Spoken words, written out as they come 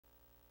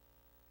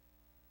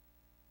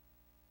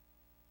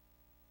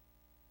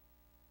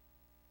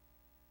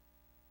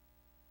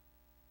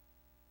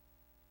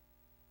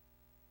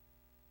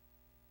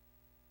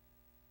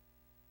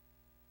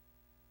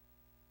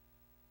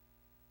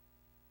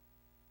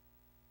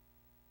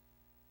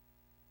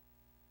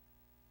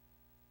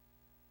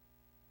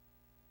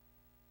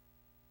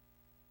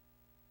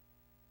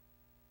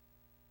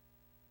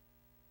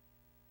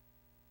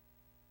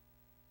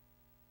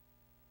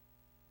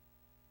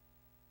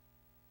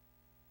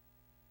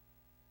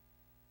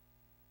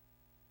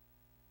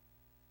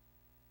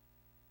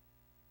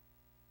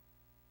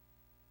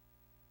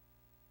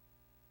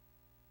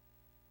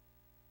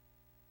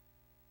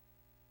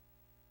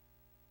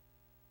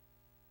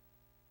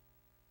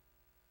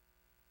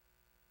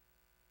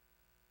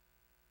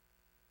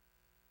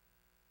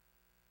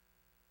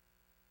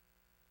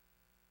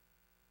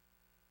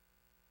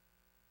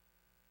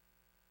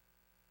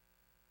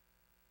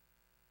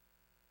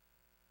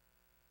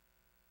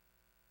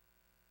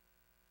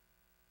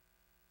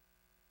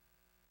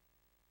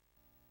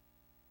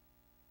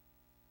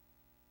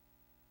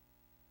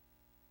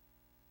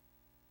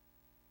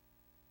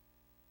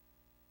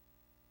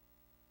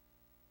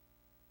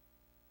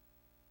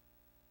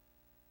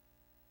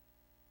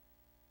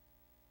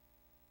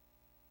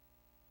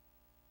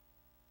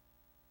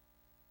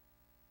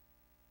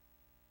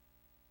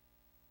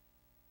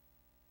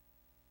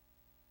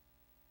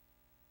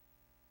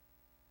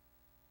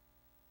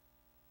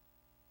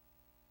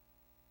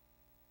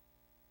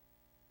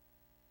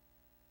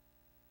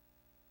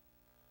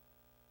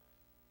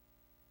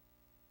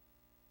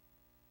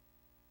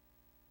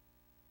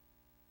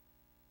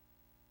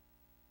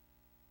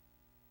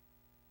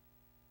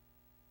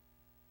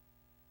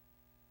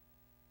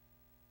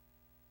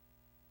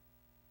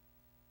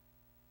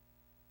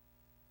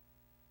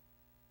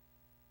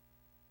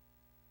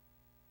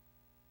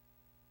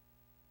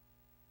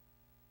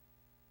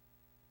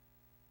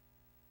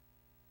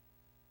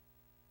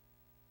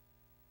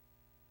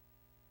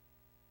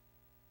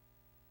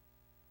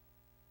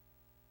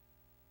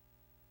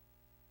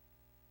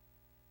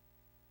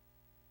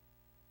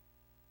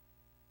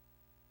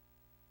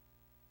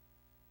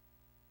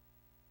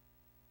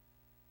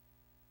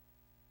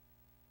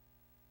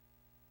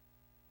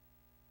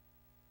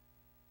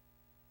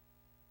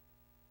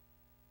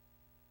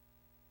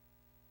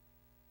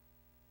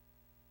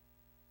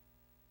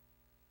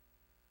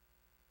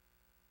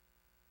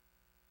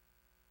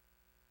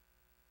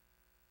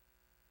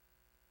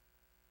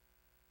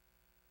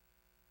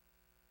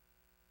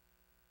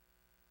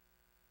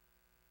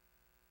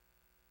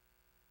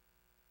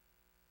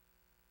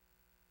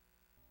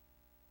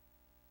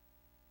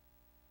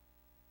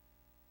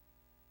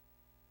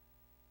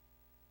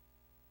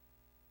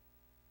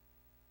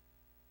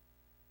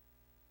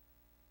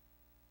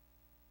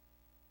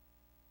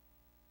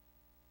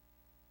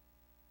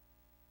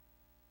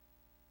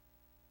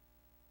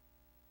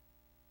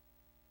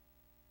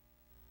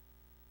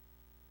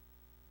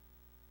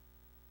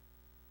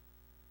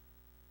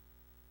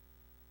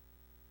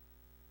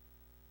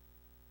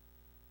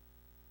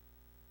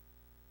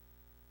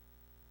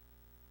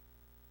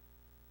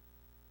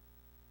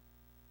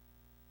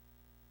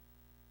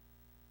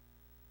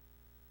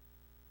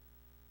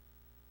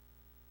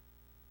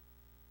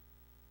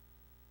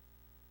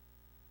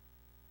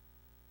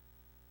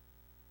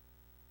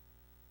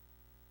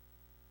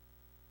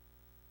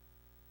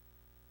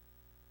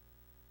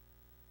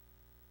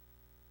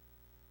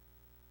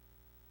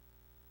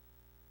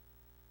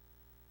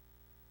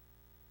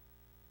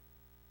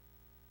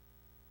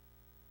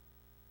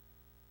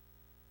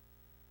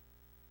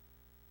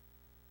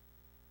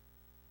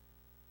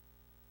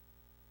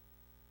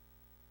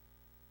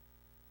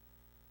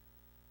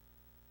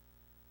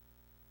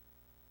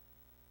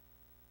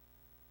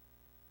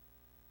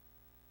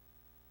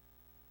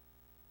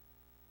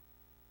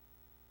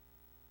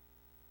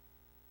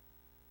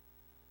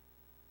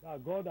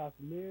that God has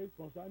made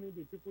concerning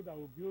the people that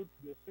will build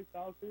the 6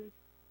 houses,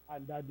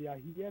 and that they are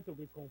here to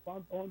be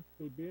confirmed on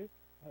today,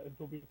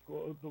 to be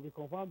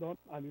confirmed on.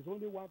 And it's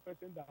only one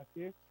person that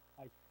says,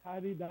 I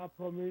carry that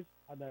promise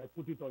and I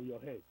put it on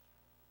your head.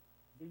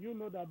 Do you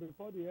know that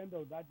before the end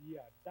of that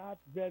year, that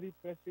very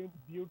person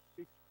built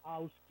 6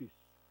 houses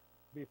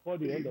before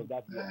the end of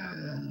that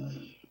year?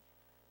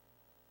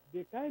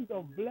 The kind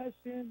of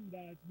blessing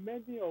that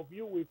many of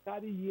you will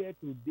carry here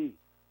today.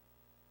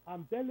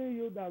 I'm telling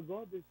you that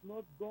God is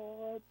not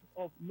God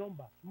of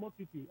numbers,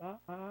 multitude.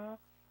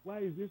 Why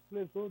is this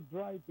place so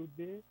dry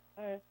today?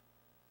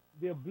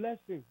 The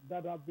blessings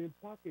that have been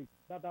packaged,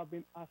 that have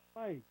been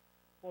assigned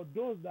for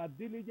those that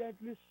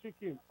diligently seek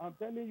Him. I'm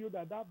telling you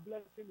that that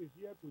blessing is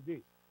here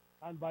today.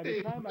 And by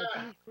the time I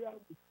finish prayer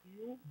with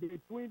you,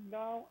 between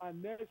now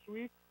and next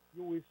week,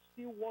 you will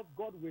see what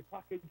God will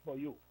package for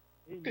you.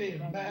 In the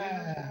name of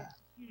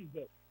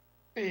Jesus.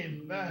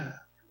 Amen.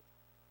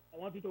 I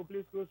want you to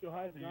please close your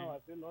eyes now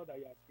and say, Lord, I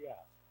am here.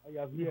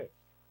 I am here.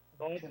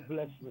 God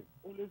bless me.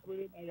 Holy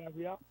Spirit, I am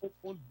here.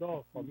 Open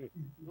door for me.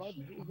 Lord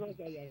Jesus,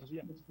 I am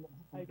here.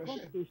 I come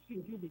to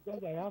seek you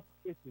because I have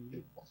faith in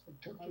you. I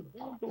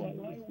come to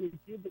align with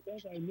you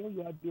because I know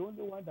you are the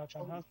only one that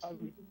can answer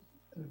me.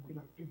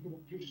 Somebody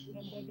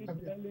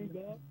telling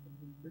God,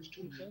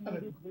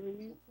 somebody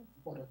praying.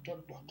 I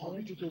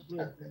want you to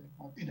pray.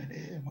 I want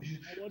you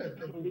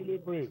to really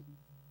pray.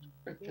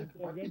 Don't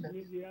forget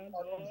me here,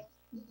 Lord.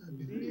 This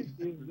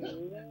is the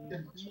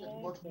last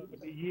month of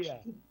the year.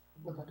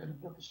 The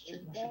first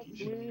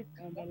week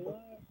and the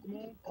last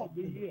month of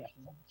the year.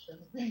 Lord,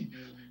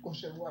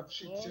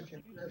 this year should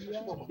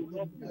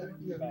not pass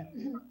me by.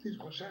 This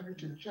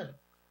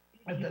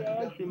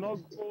year should not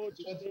go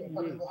the same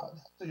way. In the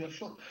name of Jesus. This year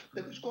should not go. This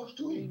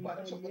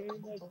year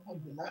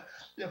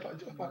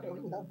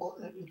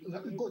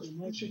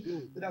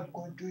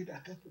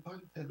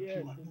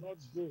should not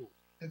go.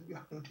 This year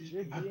should not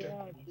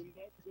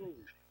go.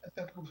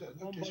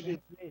 Somebody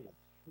pray.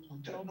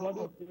 Somebody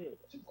pray.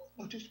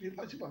 Notice me, if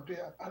I pray,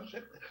 I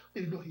answer.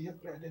 You know, hear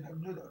prayer, then I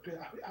know that prayer,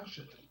 I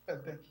answer. And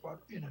thank God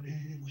in the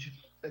name of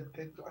Jesus. And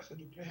thank God for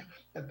the prayer.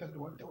 And thank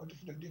God for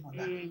the day, my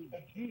life. In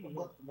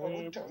Jesus' name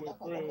we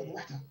pray.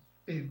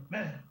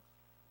 Amen.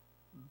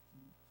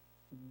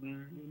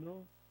 You know,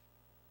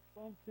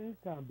 something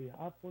can be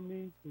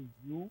happening to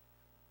you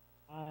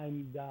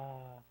and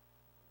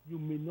you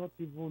may not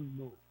even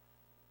know.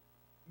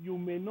 You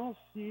may not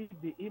see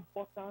the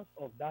importance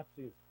of that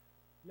thing.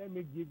 Let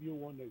me give you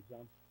one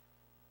example.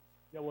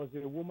 There was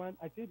a woman,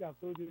 I think I've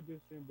told you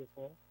this thing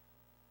before.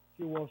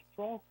 She was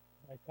struck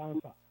by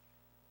cancer.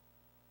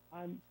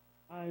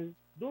 And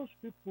those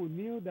people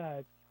knew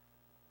that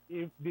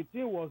if the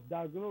thing was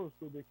diagnosed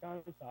to be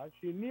cancer,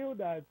 she knew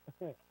that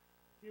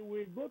she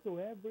will go to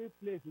every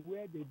place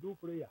where they do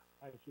prayer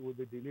and she will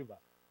be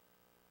delivered.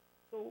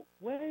 So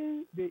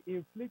when they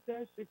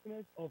inflicted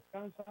sickness of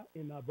cancer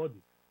in her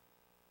body,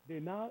 they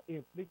now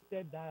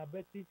inflicted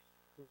diabetes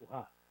to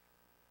her.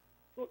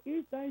 So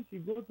each time she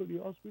goes to the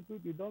hospital,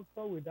 the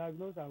doctor will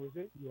diagnose and will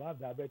say, you have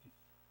diabetes.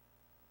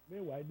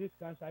 Meanwhile, this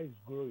cancer is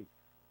growing.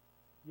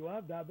 You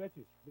have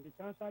diabetes. The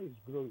cancer is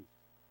growing.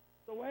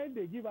 So when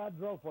they give her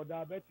drug for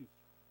diabetes,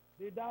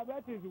 the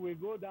diabetes will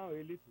go down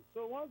a little.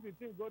 So once the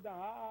thing goes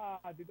down,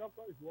 the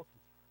doctor is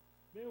working.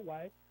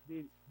 Meanwhile,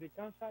 the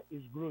cancer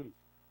is growing.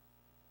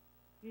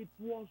 It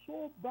was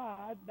so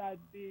bad that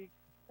the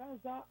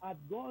cancer had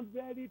gone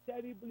very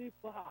terribly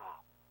far.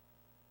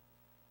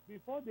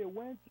 Before they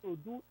went to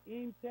do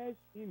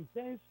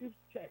intensive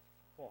check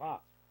for her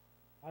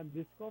and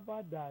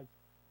discovered that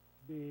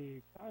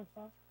the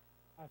cancer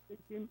has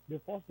taken the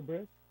first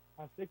breast,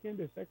 has taken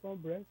the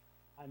second breast,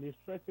 and is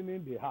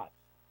threatening the heart.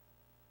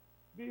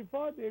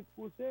 Before they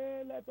could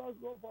say, let us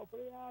go for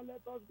prayer,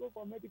 let us go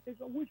for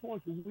medication, which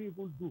one should we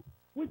even do?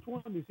 Which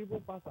one is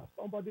even faster?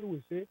 Somebody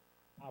will say,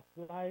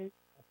 apply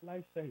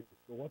sense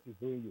to what is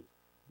doing you.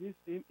 This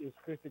thing is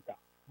critical.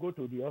 Go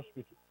to the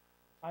hospital.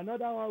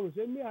 Another one will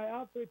say, me, I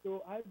have faith,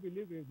 I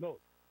believe in God.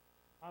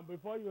 And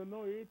before you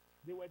know it,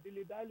 they were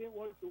dilly-dallying,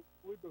 what should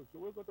we do?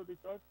 Should we go to the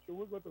church? Should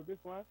we go to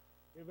this one?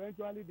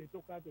 Eventually, they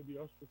took her to the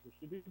hospital.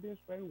 She didn't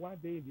spend one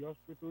day in the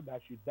hospital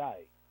that she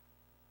died.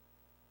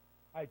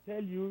 I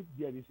tell you,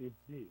 there is a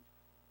veil,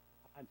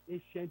 an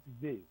ancient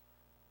veil.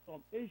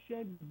 Some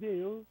ancient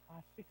veils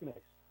are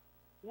sickness.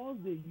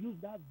 Once they use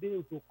that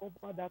veil to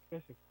cover that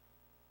person,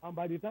 and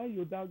by the time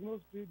you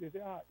diagnose it, they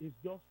say, it's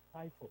just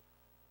typhoid.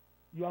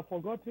 You have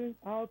forgotten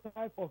how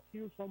typhoid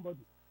kills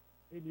somebody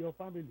in your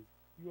family.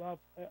 You have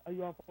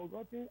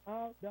forgotten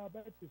how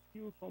diabetes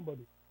kills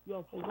somebody. You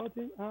have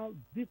forgotten how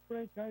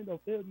different kind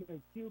of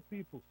ailments kill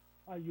people.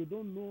 And you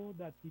don't know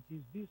that it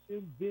is this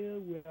same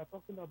veil we are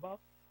talking about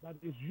that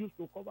is used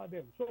to cover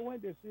them. So when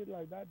they say it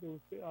like that, they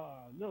will say,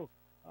 no,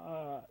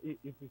 if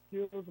it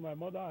kills my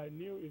mother, I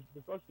knew it's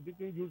because she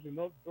didn't use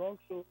enough drugs.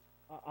 So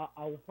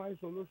I will find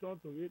solution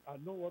to it. I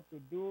know what to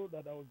do,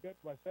 that I will get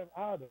myself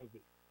out of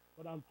it.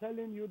 But I'm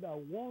telling you that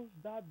once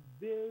that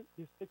veil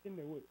is taken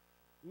away,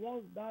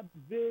 once that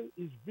veil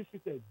is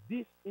visited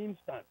this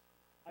instant,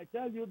 I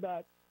tell you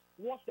that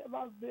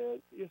Whatever veil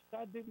is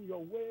standing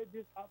your way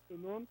this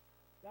afternoon,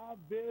 that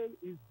veil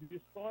is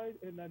destroyed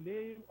in the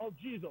name of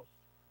Jesus.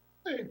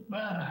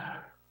 Amen.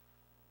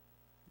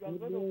 You are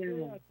going to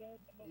pray and tell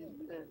the Lord,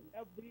 Amen.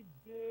 every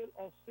veil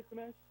of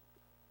sickness,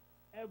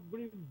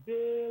 every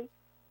veil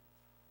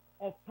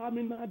of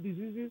terminal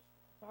diseases,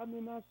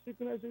 terminal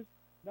sicknesses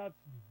that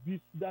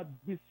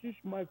besiege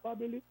my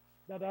family,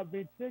 that have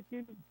been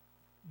taken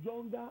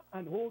younger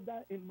and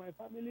older in my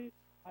family,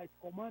 I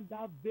command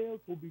that veil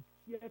to be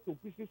tear to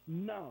pieces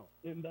now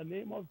in the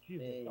name of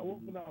Jesus. I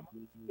want to know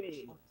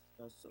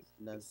Jesus of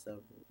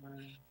Nazareth,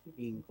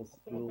 King of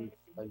glory,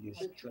 by your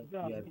strength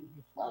we are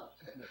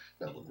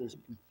Jesus,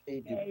 we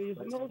pay the there is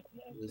price no of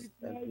small your sickness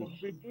salvation.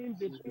 between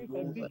the prince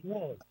of this Lord,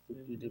 world.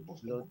 to the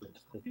blood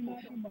of the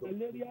Ordinary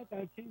malaria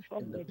can kill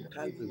and the somebody.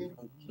 Calvary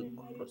on the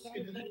Ordinary cross.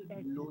 typhoid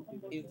can kill Lord,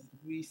 somebody.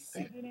 every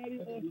sickness Ordinary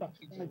ulcer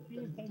can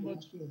kill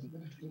somebody.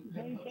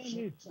 Mention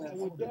it. I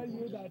will tell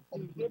you that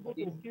that it's able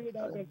to kill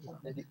that person.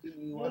 the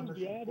enemy Once wants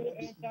the arrow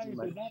enter in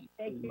my into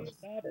children,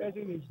 that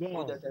person is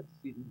or gone. that has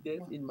been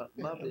death in my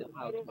mother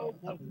house, my Arrow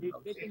must family be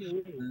house. taken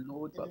away.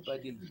 Lord, but by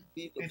the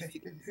speed of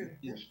sickness in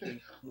the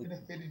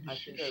I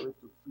think I went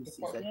to pieces.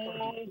 I can't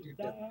Once do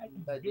that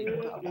that by the veil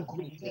is power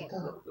in the destroyed,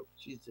 blood of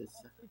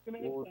Jesus.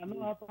 sickness Oh, cannot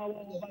Lord, have power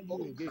over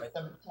you again.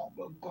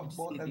 you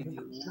say that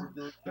the world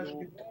know,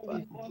 Why but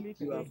we call it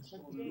you have faith.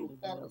 followed Faith me is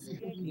from just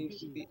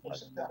believing. every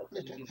attack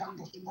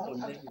against your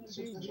Whatever name is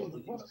this destroyed. veil,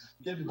 Your name is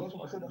Then destroyed. because of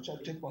my son, I Your shall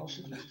name take my is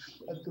sickness.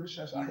 destroyed. And Christ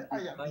says, In I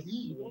the am mighty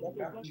we name want he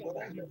to that talk is of what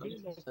I about the am.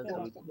 Jesus veil of of Then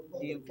poverty. Nazareth, after the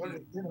Lord, every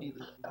you know, spirit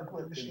I'm of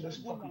going to see the this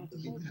Trouble fucking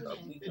and thing. trouble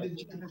and In Kabila the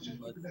trouble and sickness,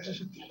 trouble.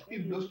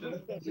 in In the those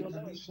rest of your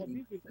life, but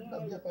this is and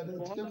not I'm here by the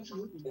for other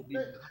scripture. people. shall be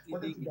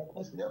What if beginning you are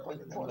in not there by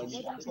the the Lord? Some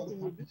mighty other Shut people up.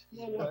 will do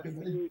small work. They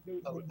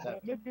are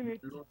making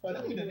it Lord, Father,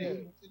 very, in the very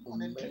name, small.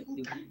 on a command triple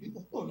the time,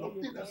 The more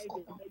you nothing has fight,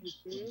 come. the more you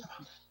fail.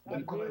 The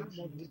That veil command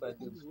must be by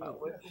the taken away.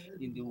 power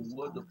in the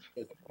word of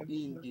God,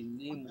 in the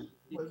name of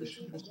Jesus.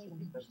 Veil must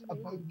be taken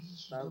away.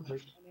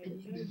 Salvation And I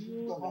tell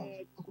you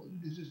that it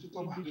depends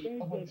on how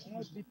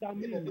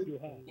determined you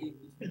are.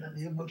 in the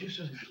name of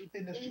Jesus, It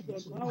in the depends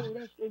sickness on of how God,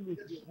 resolute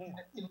in you are.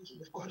 the sickness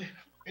of God,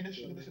 in the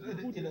sickness of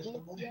People do not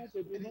God, fear,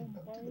 they do in not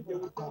the mind, they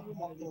Holy will tell you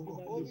my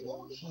Redeemer Ghost,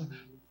 liveth.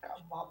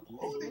 come up,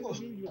 I Holy tell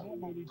Ghost, you, you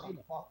have a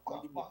Redeemer,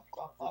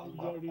 and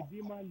your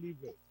Redeemer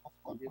liveth.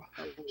 in the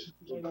power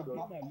Your of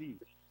God, Redeemer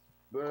lives.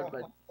 word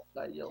by the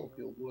fire of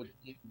your word,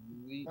 give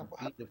me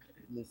be the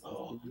witnesses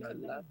in my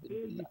Let that life and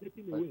veil the be life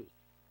taken of my away.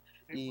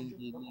 in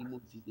the name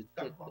of Jesus.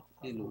 Take that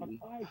thing You have away.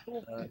 tried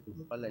so hard.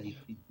 Voilà, et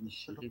puis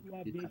You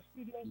have been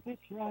seriously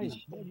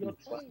trying, but your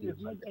trying is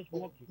not just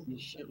working.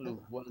 déchire le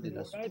voile de You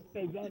la write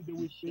exam, they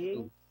will déchire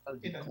le fail. voile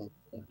du cancer,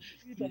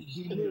 Spirit of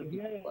déchire delay le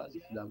here and voile de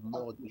there. la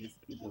mort, de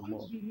l'esprit de This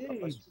mort.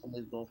 Papa, delay, sur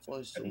mes enfants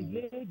et sur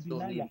moi, delay dans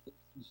les denier.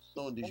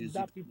 puissants de Other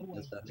Jésus-Christ de people are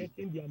Nazareth.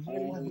 getting their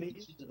marriage Oh, late,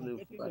 déchire are le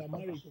getting voile, their papa,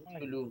 marriage que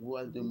fine. le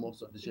voile de mort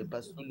soit déchiré,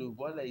 parce que le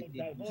voile a Your été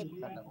divorce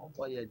déchiré à here, la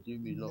croix il y a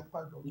 2000 ans.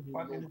 Et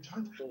donc,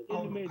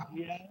 settlement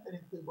here.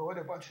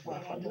 There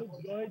are no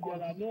joy,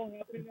 there are no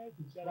happiness,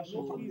 there are no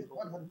oh peace.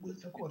 Lord,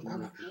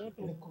 You want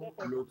to talk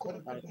of Lord,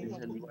 prophecy eyes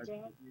of and watch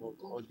witchcraft. for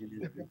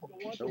ordinary.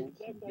 You want That to was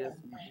talk of yes,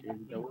 Michelle.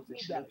 That was a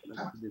Judas. chef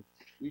unto them.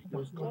 We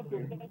just You come want to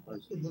from talk of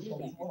us. Judas. It You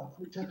want to is talk of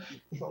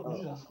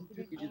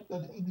spirit it is house.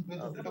 out. You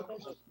want to talk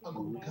of spirit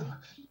We wife.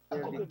 You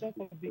tell want it to to talk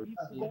the of the Lord. In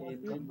incubus the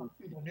spirit. name of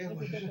You want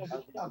to talk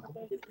of the as we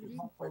succubus pray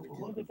spirit. You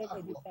want to principalities, talk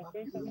of the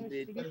you serpentine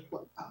made spirit. the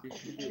That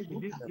is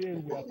this veil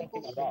we are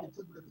talking about.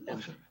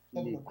 them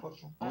name.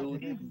 And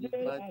Lord, this in the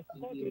veil mighty has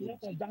caused a name of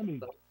lot of Jesus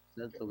damage. Christ,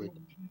 Nazareth,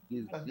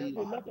 the Has caused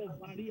a veil lot of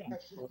barrier. be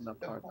torn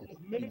apart, Has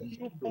be made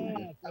you destroyed.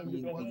 far from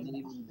In your the source.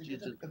 name of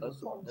Jesus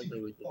Christ of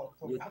Nazareth,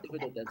 whatever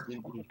that has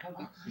been But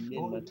I delayed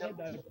believe in my tonight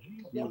that be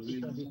Jesus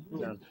is on the removed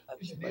throne. and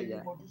catch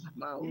fire.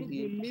 Mouth You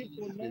in believe Jesus'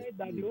 tonight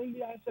that the name.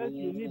 only access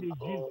you need Oh is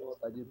Jesus. God,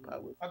 by the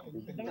power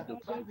in the That blood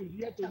of access is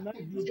here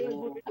tonight. You don't even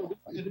oh need to go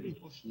Papa, to the place.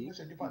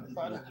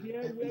 Right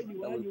here where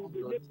you are, you'll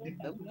be Lord, made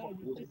contact now.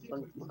 You oh see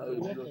thank Jesus you begin how to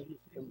you work Lord on you.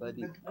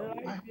 somebody And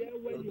right there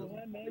where Lord you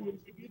are now, you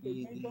begin to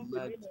in the mention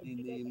the name of mighty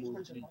Jesus name and of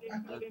you see Jesus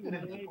angels in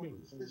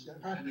alignment. in the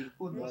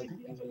And right mighty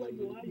there where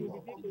you name are, of you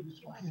begin to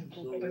scream out and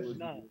confess it Lord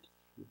now.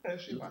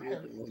 Receive my Lord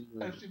help, Lord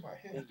receive my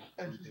help,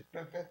 thank you receive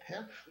perfect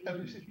help, In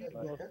receive perfect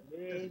Jesus' help.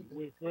 name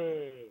we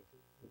pray.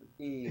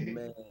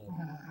 Amen.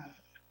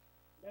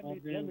 Let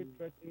me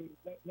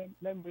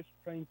let me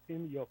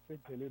strengthen your faith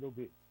a little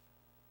bit.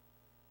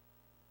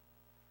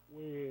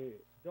 We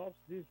just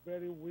this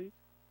very week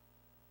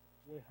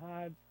we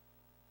had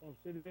some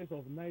series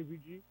of night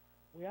vigil.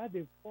 We had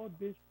a 4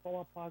 days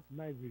power pack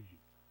night vigil.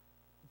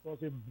 It was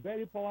a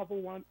very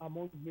powerful one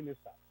among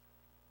ministers.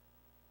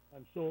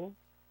 And so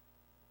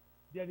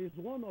there is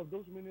one of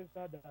those ministers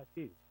that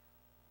says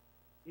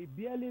he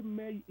barely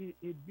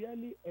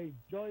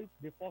enjoyed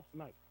the first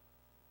night.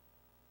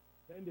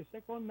 Then the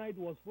second night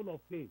was full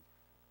of pain.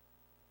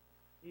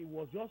 He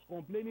was just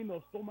complaining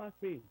of stomach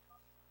pain.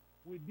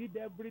 We did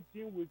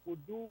everything we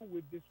could do.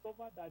 We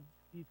discovered that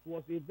it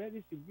was a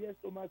very severe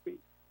stomach pain,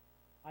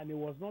 and he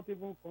was not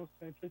even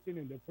concentrating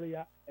in the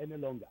prayer any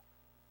longer.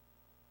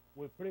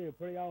 We pray a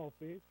prayer of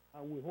faith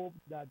and we hope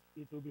that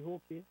it will be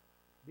okay.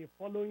 The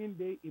following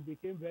day, it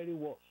became very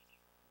worse.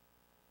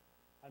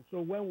 And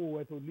so when we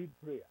were to lead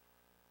prayer,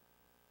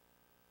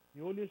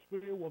 the Holy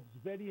Spirit was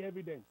very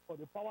evident, for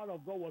the power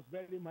of God was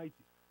very mighty.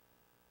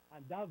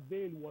 And that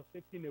veil was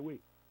taken away.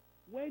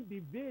 When the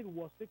veil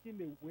was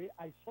taken away,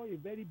 I saw a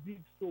very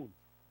big stone.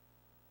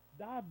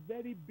 That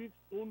very big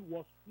stone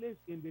was placed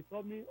in the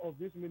tummy of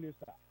this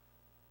minister.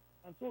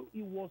 And so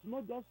he was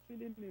not just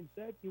feeling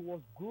himself, he was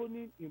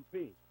groaning in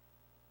pain.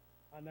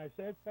 And I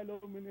said,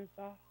 fellow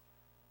minister,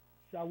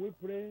 shall we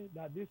pray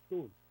that this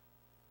stone,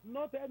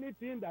 not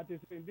anything that is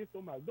in this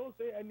stomach, don't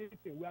say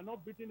anything. We are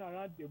not beating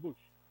around the bush.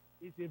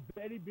 It's a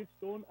very big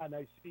stone, and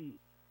I see it.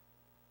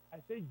 I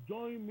say,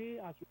 join me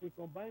as we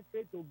combine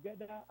faith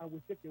together and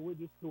we take away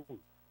this stone.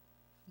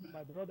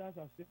 My brothers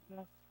and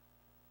sisters,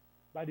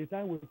 by the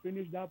time we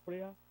finished that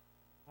prayer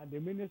and the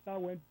minister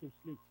went to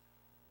sleep,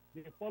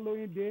 the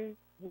following day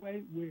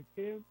when we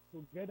came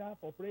together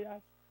for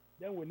prayers,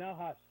 then we now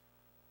asked,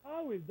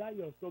 how is that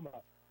your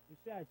stomach? He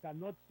said, I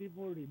cannot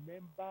even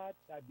remember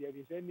that there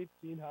is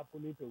anything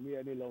happening to me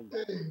any longer.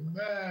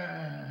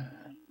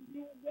 Amen.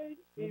 When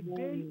a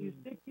veil is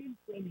taken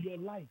from your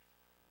life,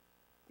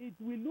 it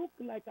will look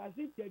like as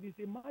if there is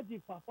a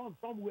magic performed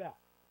somewhere.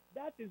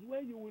 That is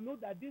when you will know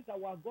that this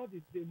our God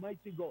is a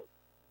mighty God.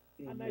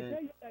 Amen. And I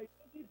tell you that it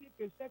doesn't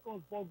take a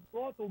second for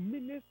God to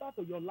minister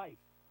to your life.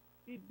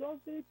 It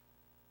doesn't.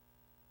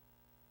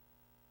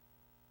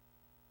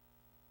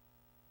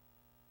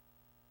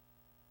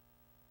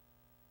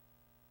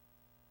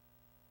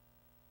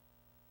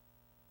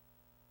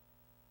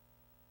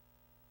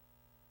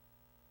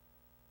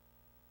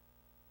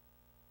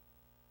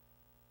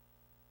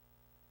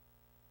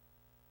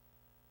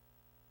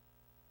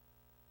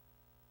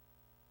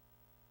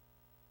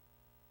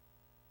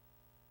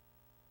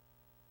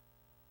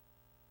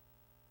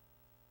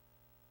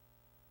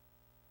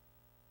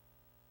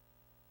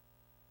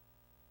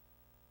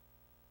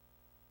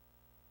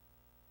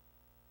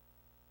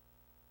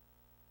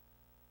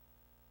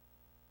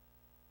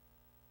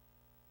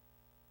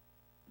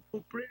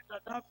 To pray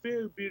that that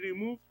veil be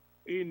removed.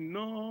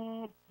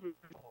 Enough is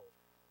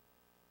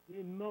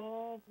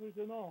enough is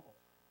enough.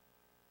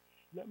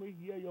 Let me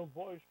hear your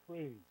voice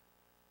pray.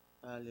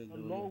 Hallelujah. The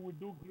Lord will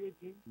do great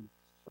things.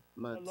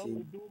 The Lord will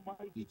Martin, do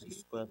mighty Jesus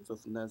things. Christ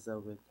of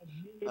Nazareth. A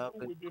miracle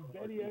will be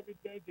very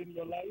evident in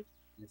your life.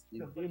 Yes,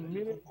 A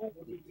miracle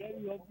will be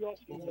very obvious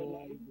in your oh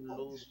life.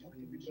 Lord,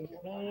 You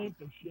want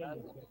to share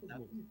your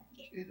testimony.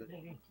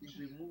 we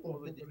remove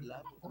already the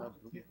life of my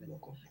brother. In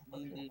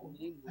the name of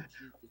Jesus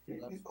Christ of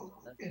Nazareth,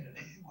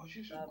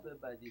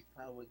 covered by the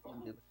power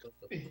in the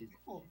blood of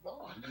Jesus.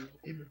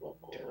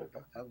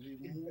 I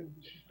remove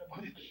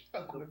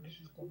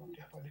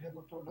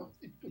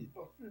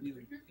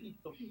the feet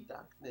of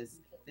darkness.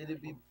 Let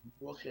it be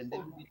broken. Let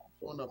it be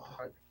torn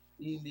apart.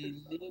 In the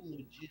name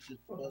of Jesus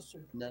Christ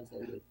of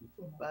Nazareth,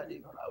 by the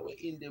power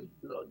in the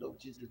blood of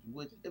Jesus,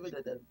 whatever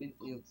that has been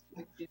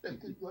inflicted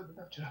with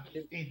it,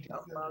 let it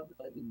come out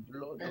by the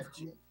blood of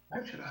Jesus.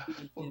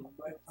 In the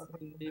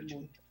mighty name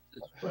of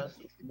Jesus Christ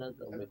of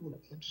Nazareth, it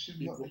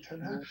will move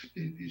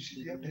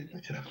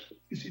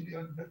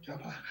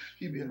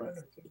in the name of my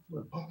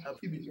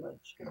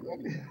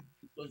children,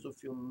 because of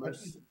your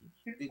mercy,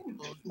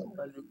 because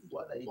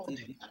what I did,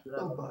 in the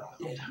name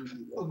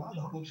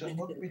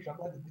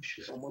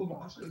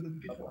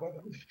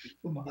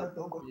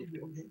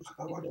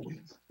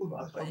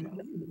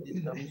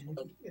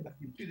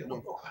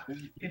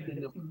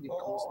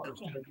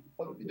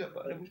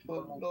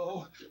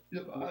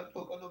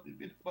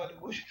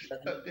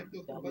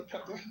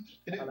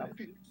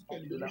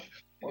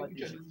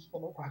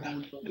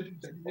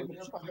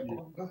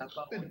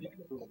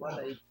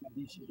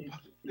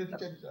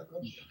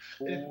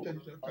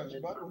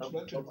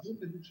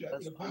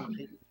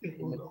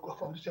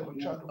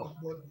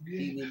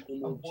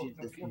of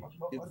Jesus,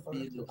 the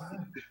veil of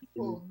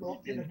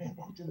security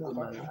in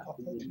my life,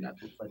 in the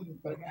life of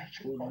my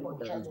children, oh Lord,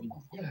 that has been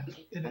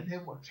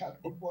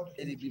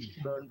let it be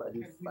burned by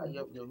the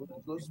fire of the Holy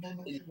Ghost. Let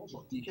it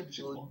be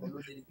destroyed, let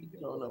it be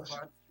torn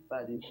apart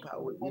by the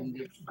power in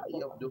the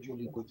fire of the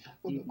Holy Ghost.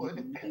 In the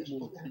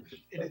name of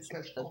Jesus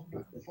Christ,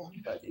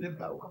 by the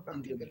power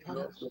in the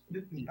blood of Jesus.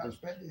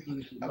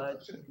 In the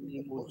mighty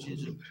name of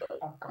Jesus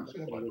Christ,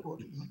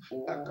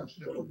 oh God,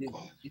 the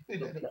gift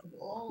of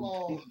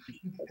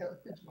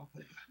that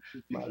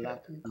my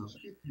life now,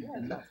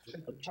 the life of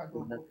my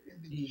children, in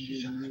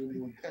the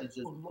name of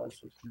Jesus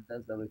Christ of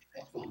Nazareth,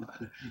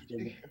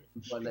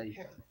 voilà,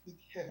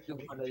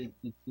 voilà,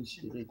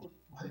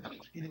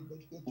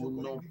 au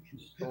nom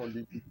puissant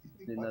de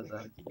Jésus de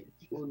Nazareth,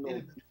 au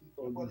nom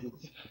puissant de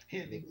Jésus.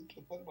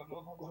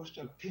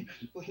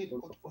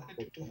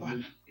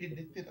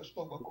 Anything that's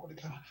not according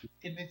to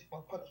anything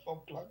my father's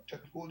not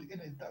planted, holding in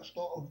it, that's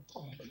not of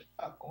God.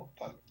 I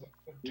contact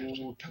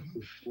Oh,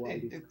 Jesus, who are the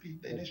Anything,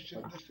 any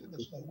sickness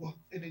that's not work,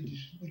 any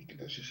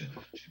weakness,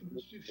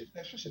 weakness,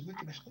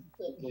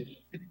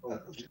 any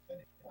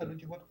arrow,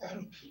 you want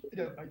arrow,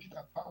 any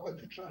magical power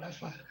to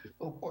transfer,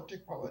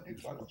 occultic power to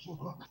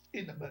transfer,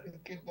 in the mighty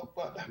kingdom,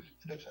 Father,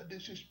 there's a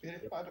this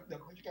spirit, Father, the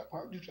magical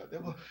power to transfer,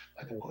 and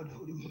the God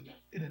who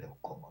in the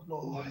common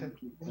law, the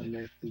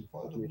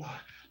Father of blood,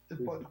 the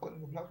Father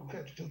calling the blood of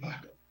head to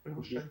blood, we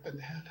will strengthen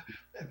the head,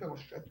 and we will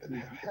strengthen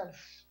health,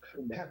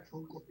 health,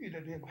 in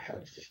the name of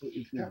health,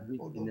 it is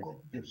written,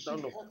 the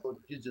Son of God,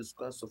 Jesus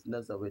Christ of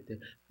Nazareth,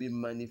 be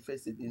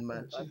manifested in my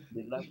life,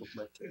 in the life of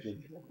my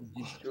children, to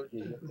destroy the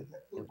work of the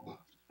devil.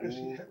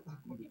 Oh,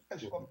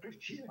 as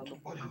complete healing to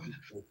body,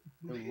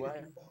 the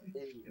right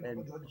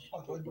and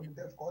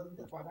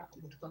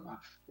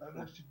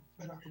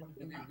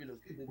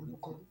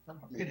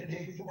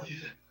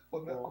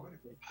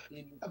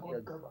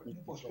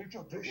for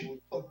spiritual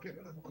operation of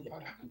people of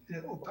God,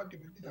 open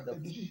the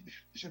disease,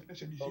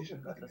 sickness and disease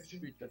and weakness,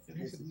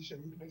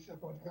 weakness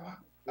upon God.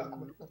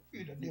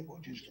 In the name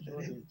of Jesus, in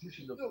the name of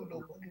Jesus, no,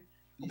 nobody.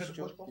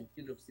 Destroy the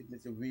field of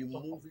sickness,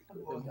 remove it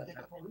over my life,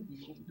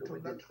 remove it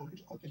over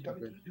the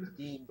children.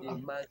 In the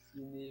mighty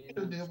name In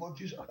of the name of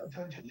Jesus, I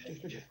tell you,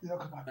 especially we are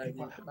coming and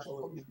people, the so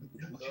power come in in the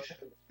the name of blood Jesus,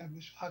 and we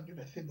handle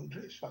the thing of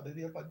grace, Father, the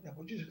name of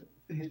Jesus,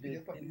 the in the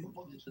name of name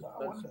of Jesus. Jesus I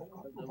Christ wonder of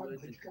what to find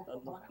Nazareth, my is child,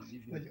 almost Father, to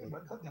give the you honor.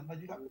 magic, The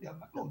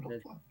oh no,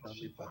 blessed see,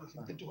 family, Father,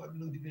 Papa. to have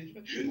no divination,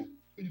 Oh, no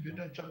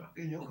divination, no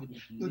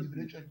Papa.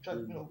 divination,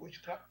 no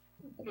witchcraft,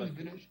 no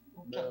divination,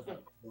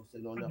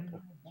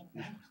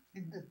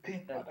 in the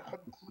pain, Father,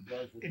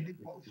 in the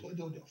power of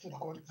the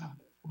God,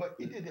 but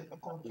it is a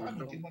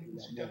confirmed in my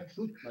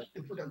food,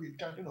 the food that we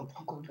started of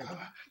God,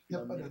 the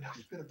Father, the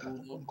Spirit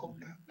of God,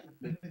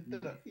 and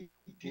eat,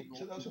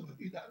 so that's what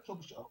eat that, so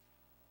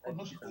I'm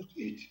not supposed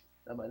to eat.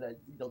 La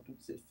maladie dans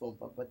toutes ses formes,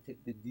 Papa,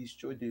 take the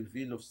destroy the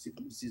veil of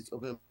sicknesses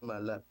over my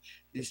life,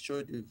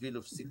 destroy the veil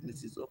of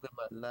sicknesses over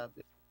my life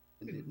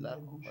and the life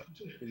of my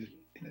family.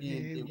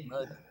 In the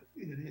mighty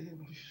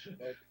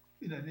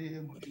In the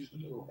name of Jesus,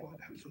 Lord God, I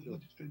pray for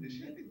this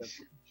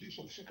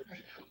Jesus,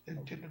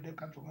 and take the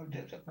country of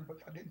death and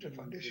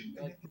foundation,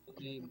 any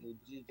protocol,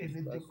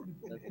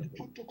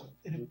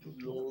 any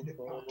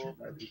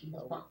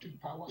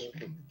power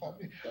speaking the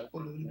family,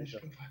 all of this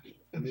stuff.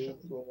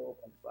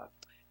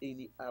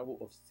 Any arrow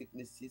of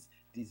sicknesses,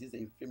 disease,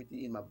 and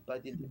infirmity in my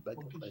body, in the body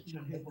of my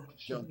children,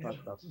 jump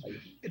out by fire,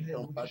 jump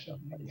out by fire,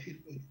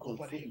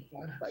 consume it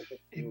by fire,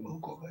 in the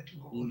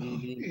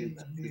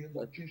name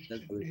of Jesus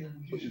Christ of Nazareth.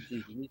 For it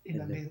is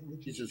written,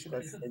 Jesus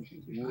Christ sent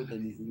his word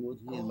and his word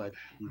healed my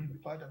disease.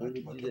 Oh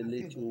Jesus,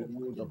 let your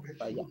word of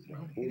fire, oh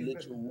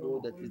let your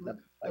word that is like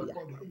fire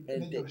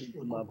enter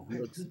into my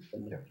blood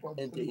system,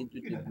 enter into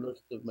the blood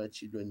of my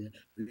children.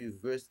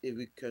 Reverse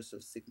every curse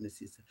of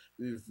sicknesses,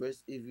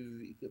 reverse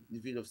every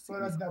veil of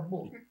sickness.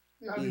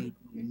 In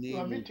the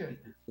name of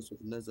Jesus of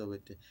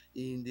Nazareth,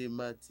 in the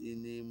mighty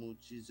name of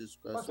Jesus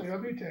Christ of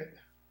Nazareth.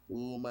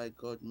 Oh my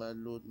God, my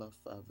Lord, my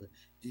Father,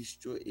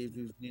 destroy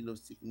every veil of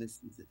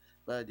sicknesses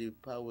by the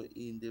power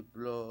in the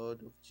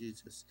blood of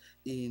Jesus.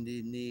 In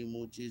the name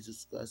of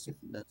Jesus Christ of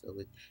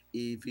Nazareth,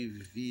 every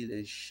veil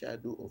and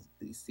shadow of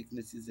the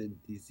sicknesses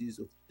and disease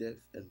of death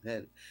and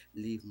hell,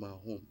 leave my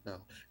home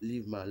now,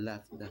 leave my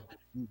life now,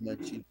 leave my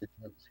children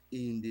now.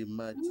 In the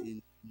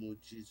mighty name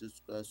of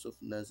Jesus Christ of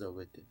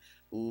Nazareth.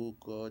 Oh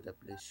God, I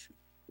bless you.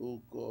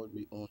 Oh God,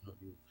 we honor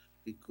you.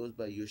 Because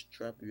by your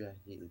strap you are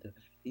healed.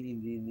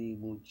 In the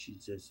name of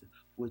Jesus,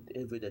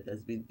 whatever that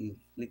has been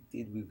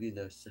inflicted within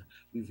us,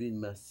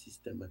 within my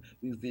system,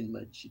 within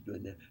my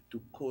children,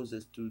 to cause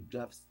us to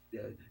draft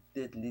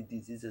deadly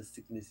diseases,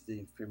 sicknesses, and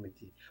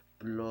infirmity,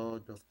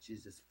 blood of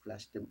Jesus,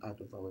 flash them out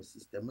of our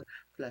system,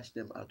 flash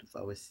them out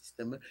of our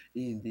system.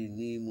 In the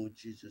name of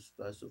Jesus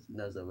Christ of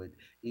Nazareth,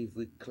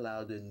 every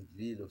cloud and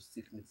veil of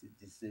sicknesses,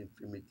 disease,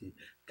 infirmity,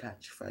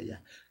 catch fire,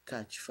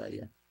 catch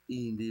fire.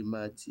 In the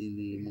mighty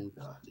name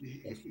of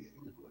Jesus.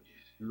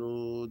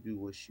 Lord, we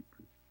worship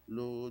you.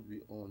 Lord,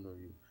 we honor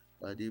you.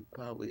 By the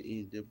power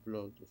in the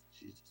blood of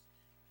Jesus.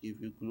 Give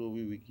you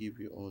glory, we give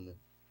you honor.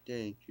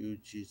 Thank you,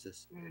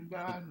 Jesus.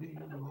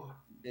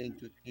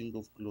 Thank you, King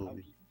of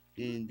glory.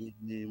 In the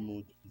name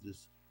of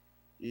Jesus.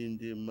 In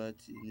the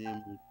mighty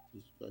name of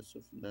Jesus Christ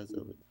of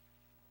Nazareth.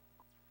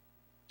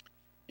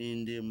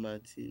 In the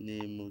mighty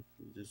name of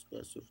Jesus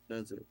Christ of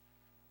Nazareth.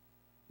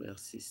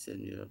 Merci,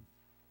 Seigneur.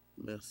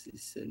 Merci,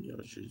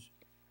 Seigneur Jésus.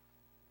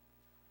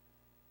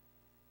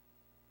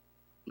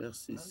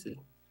 Merci,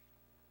 Seigneur.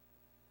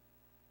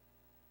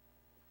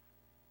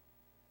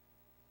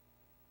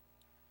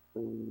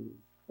 Oh,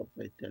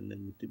 Papa éternel,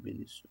 nous te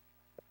bénissons.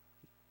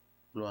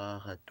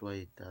 Gloire à toi,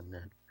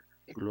 éternel.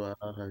 Gloire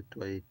à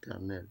toi,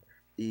 éternel.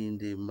 In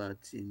the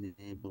mighty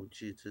name of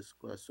Jesus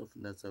Christ of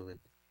Nazareth.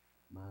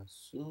 My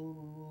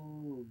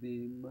soul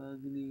be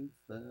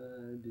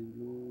magnified,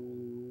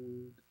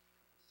 Lord,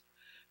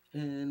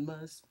 and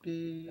my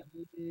spirit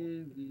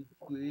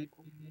praise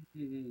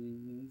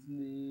his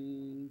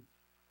name.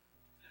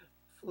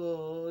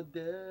 For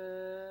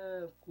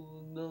death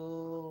could not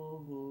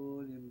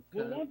hold him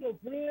We want to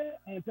pray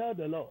and tell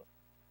the Lord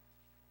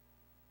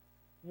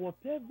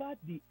whatever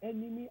the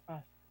enemy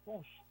has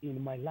touched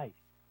in my life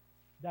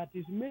that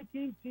is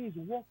making things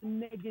work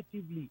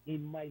negatively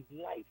in my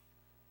life,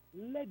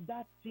 let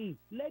that thing,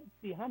 let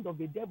the hand of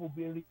the devil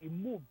be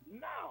removed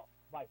now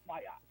by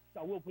fire.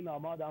 Shall we open our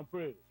mouth and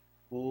pray?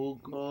 Oh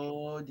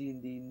God,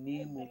 in the Let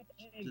name of that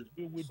hand Jesus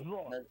be Christ of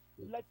withdrawn. Nazareth,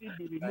 Let it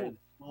be my removed.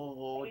 Let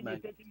God, it be my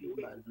taken King,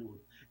 away. my Lord,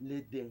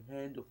 let the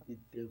hand of the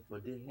devil,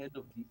 the hand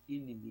of the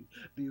enemy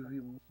be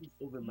removed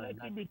over my Let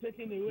life, it be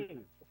taken away.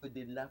 over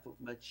the life of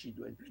my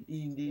children.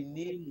 In the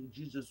name of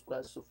Jesus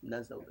Christ of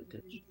Nazareth,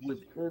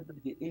 whatever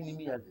the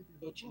enemy has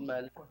touched in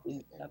my life, in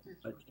the life of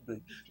my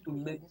children, to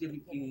make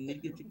everything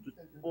negative, to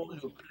spoil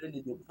your plan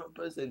and your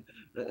purpose and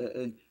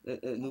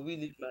will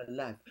in my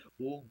life.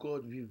 Oh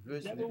God, The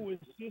reverse it. devil will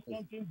see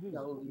something good.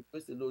 Now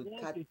reverse the Lord,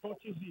 Once he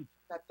touches it,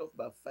 cut off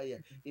by fire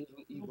every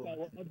look evil at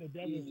what hand the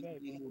devil in the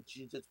said. name of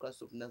Jesus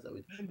Christ of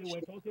Nazareth. When they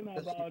were talking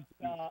about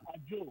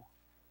Job,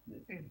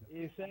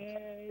 he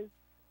says,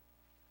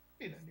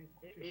 he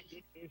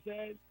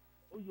said,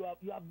 oh,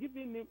 you have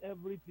given him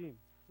everything.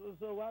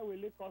 So why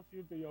will it cost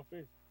you to your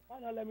face? Why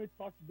not let me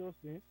touch those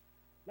things?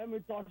 Let me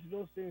touch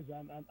those things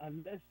and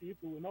let's see if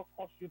it will not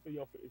cost you to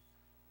your face.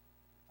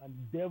 And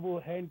the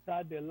devil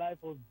entered the life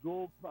of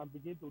Job and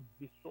began to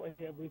destroy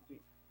everything.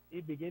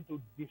 He began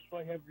to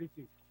destroy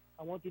everything.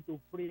 I want you to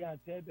pray and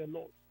tell the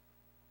Lord,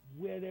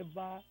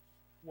 wherever,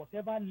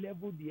 whatever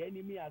level the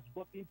enemy has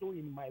got into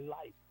in my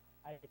life,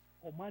 I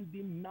command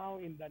him now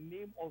in the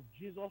name of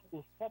Jesus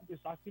to stop this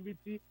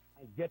activity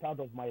and get out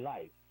of my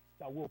life.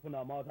 Shall we open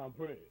our mouth and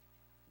pray?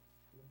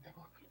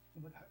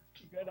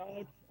 Get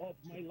out of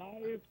my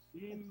life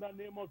in the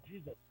name of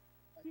Jesus.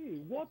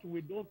 See, what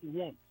we don't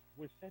want,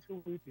 we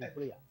settle it in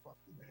prayer.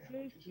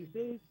 He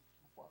says,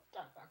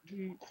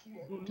 we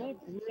do not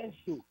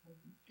wrestle.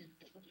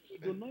 We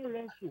do not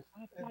wrestle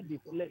after the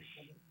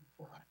flesh.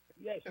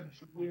 Yes,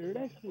 we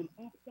wrestle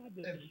after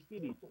the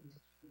spirit.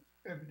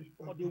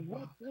 For the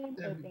weapon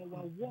of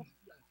our warfare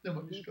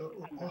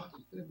are not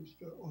carnal,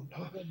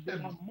 but they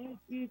are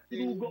mighty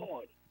through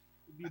God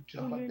to the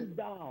pulling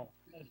down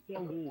of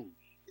strongholds.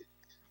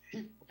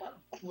 Carry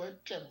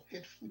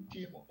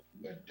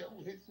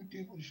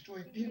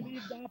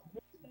that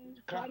burden,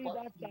 carry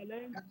that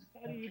challenge,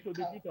 carry it to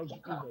the feet of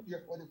Jesus.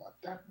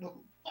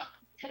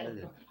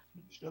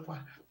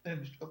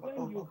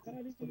 When you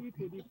carry it to the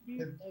feet of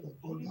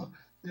Jesus,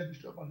 In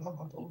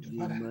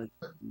the mighty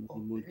name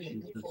of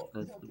Jesus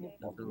Christ of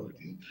Nazareth.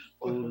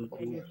 Oh carry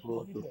Lord it to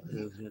God of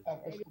Jesus. heaven,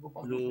 Carry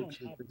Lord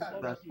solution. I Jesus,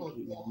 promise pass you,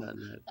 through in my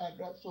life.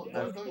 there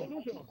Pass is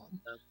solution.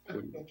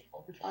 through,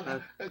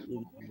 pass through I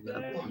in my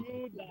life. tell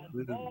you that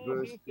all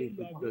Reverse these things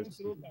you every are going curse,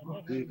 through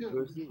cannot hold you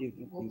reverse today. every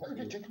evil.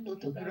 Starting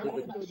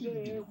Whatever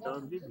today, is what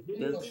done the against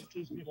devil is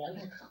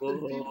destroyed.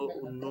 God,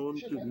 unknown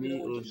to me,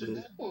 oh God,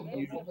 Let the Lord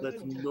you, but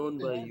perfect the known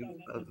by God you,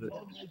 that has been Father.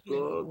 done mighty in your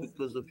God, life.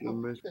 because of your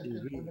mercy, You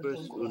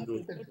reverse, don't oh have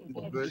Lord, to go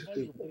to church reverse before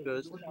you every pray.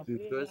 curse, You can pray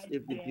reverse right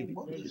every here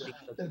where you divination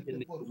are.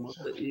 satanic from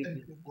after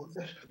every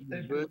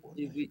reverse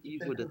every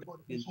evil that has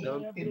been Destroy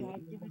done to every me.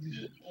 activity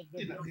of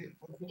the devil.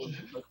 God,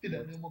 because of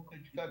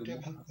my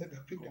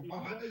evil,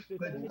 my Destroy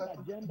satanic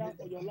agenda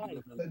for your life.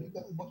 In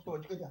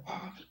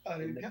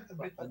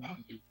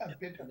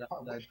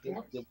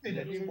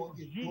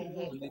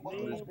Jesus'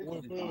 name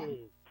we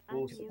pray.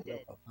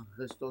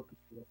 Restore to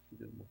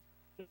the Lord.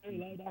 Say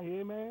louder,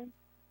 amen.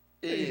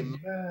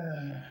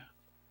 Amen.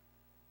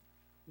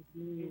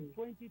 In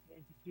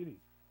 2023,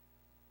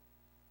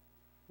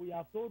 we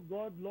have told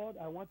God, Lord,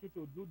 I want you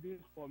to do this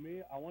for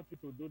me. I want you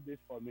to do this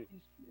for me.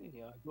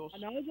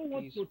 And I also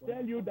want to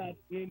tell you that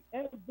in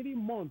every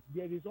month,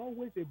 there is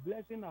always a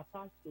blessing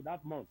attached to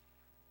that month.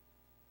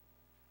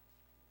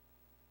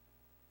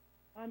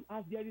 And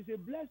as there is a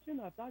blessing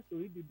attached to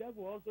it, the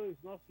devil also is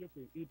not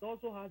sleeping. It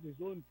also has his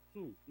own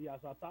too. He has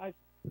attached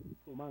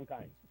to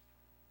mankind.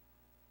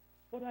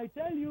 But I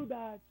tell you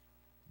that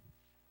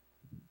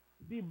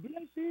the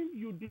blessing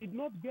you did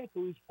not get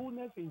to its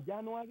fullness in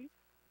January,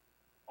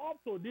 up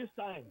to this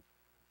time,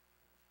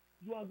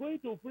 you are going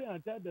to pray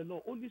and tell the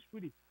Lord, Holy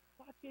Spirit,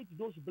 package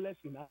those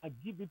blessings and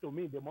give it to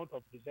me in the month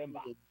of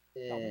December.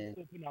 Shall we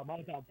open our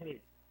mouth and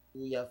pray?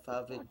 Hallelujah,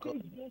 Father God.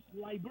 Package those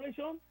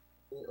liberation,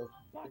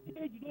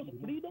 package those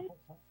freedom,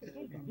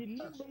 those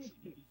deliverances,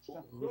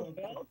 those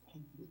health,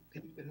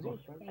 those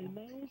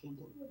finance,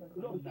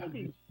 those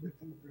peace.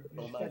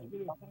 Holy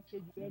Spirit,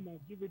 package them and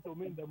give it to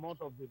me in the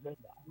month of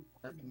December.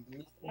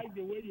 Like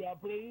the way you are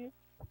praying,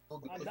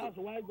 and that's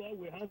why God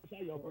will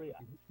answer your prayer.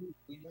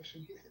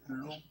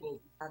 Lord God,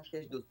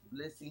 package those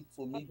blessings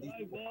for me That's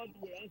this why God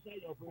will answer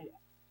your prayer.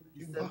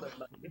 December.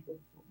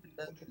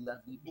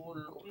 That the whole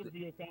of If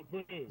you can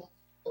pray.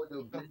 all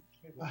your blessings.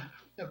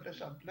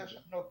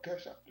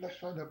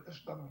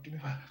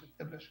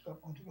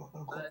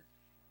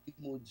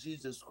 name of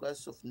Jesus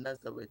Christ of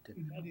Nazareth. The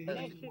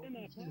blessing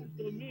attached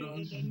to me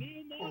in the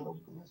new month.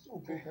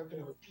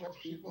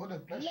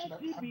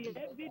 Let it be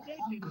evident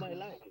in my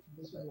life.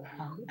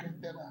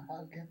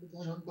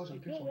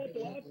 I don't want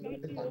to have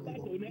carry over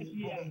to next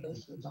year. The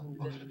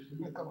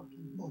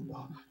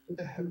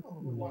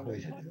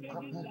packages that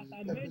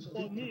are meant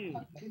for me,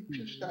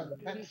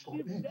 I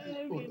receive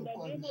them in the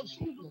name of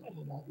Jesus.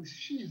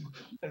 Receive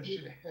and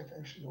should have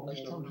actually always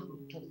strong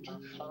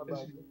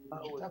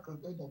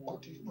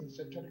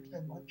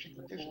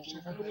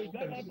When we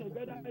gather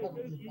together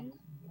against you,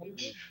 the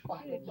things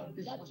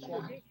that gather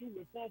against you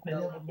will fall for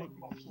your sake.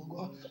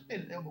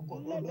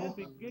 Let them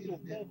begin to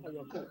fall for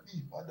your sake.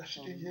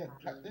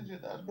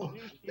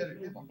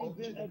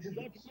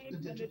 This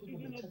is a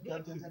season of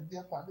judgment and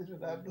a season of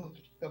breakthrough.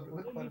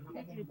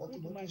 Anytime you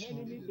put my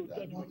enemy to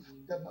judgment,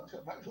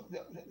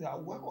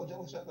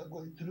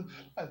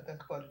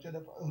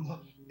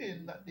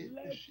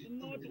 let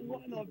not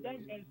one of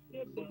them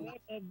escape the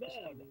wrath of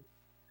God.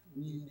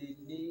 In the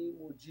name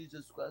of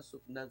Jesus Christ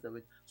of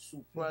Nazareth,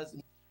 surprise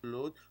me,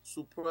 Lord.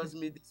 Surprise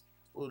me this,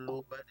 oh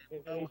Lord, by the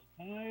It power is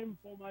time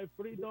for my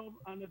freedom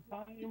and a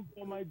time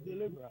for my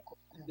deliverance.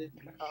 that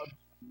you have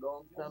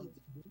long time.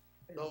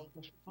 And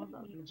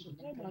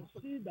come and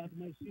see that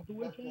my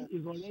situation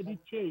is already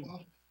changed.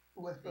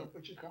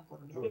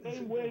 The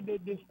same way they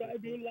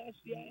described you last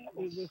year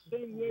is the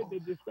same way they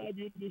describe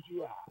you this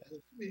year.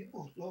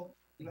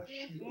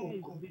 Same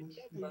eyes the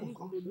devil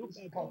used to look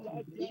at you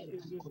last year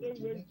is the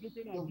same way it's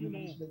looking at you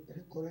now.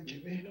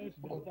 Let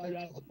the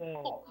fire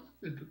fall.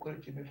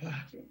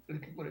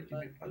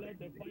 Let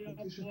the fire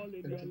fall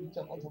in your life.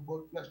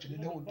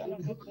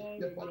 Let the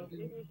fire fall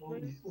in your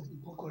ministry.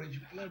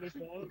 Let it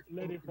fall,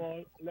 let it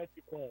fall, let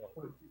it fall.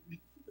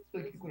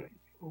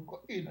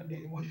 In the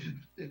name of Jesus,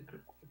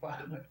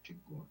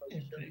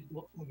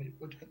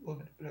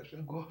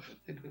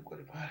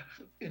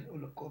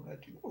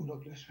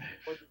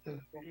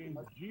 In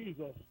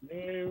Jesus'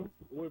 name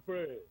we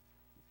pray.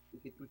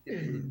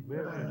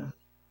 Amen.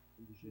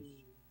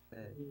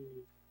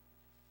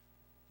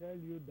 Tell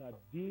you that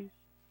this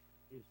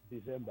is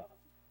December.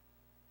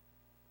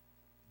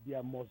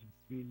 There must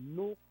be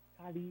no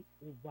carry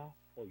over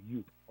for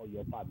you or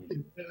your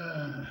family.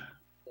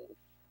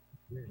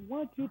 I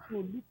want you to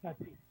look at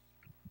it.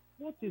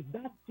 What is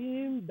that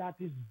thing that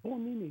is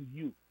burning in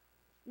you?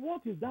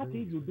 What is that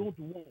thing you don't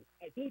want?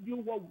 I told you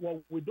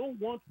what we don't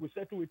want, we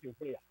settle it in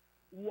prayer.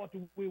 What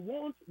we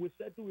want, we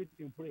settle it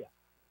in prayer.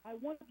 I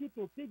want you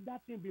to take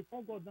that thing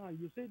before God now.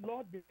 You say,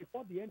 Lord,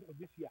 before the end of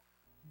this year,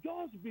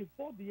 just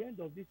before the end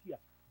of this year,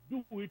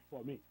 do it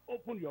for me.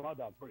 Open your mouth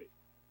and pray.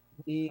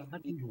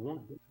 What do you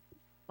want?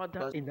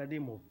 Father, in the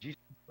name of Jesus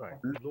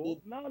Christ, Lord,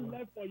 now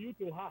left for you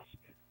to ask.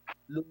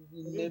 Lord,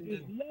 It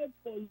is left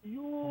for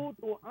you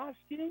to ask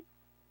Him.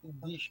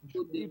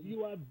 If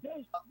you are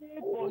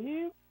desperate for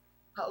Him,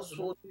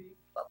 household, if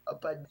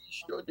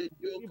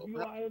you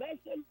are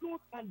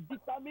resolute and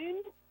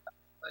determined,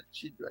 my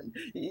children,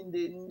 in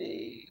the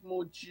name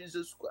of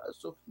Jesus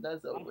Christ of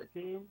Nazareth, ask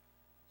Him.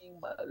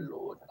 my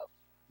Lord,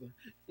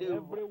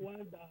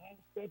 Everyone that has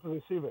faith,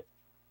 receive it.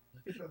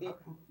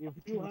 If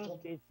you have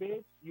a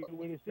faith, you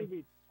will receive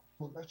it.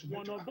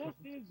 One of those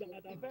things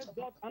that affect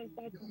God's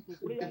answer to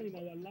prayer in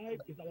our life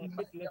is our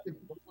faithlessness.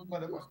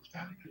 But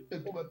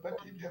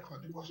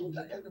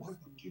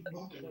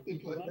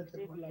if you have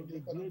faith like the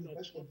grain of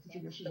mustard,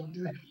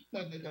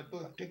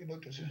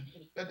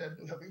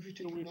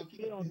 you will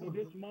say unto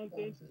this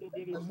mountain to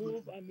be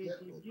removed, and it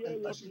will hear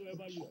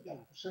whatsoever you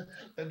say.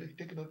 And they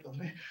take note of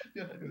me.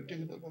 You're not going to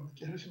take note of me.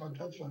 There is my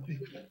touch for me.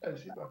 I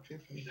see my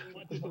faith. I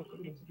want you to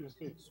speak in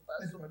faith.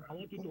 I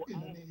want you to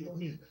ask in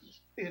faith.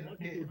 I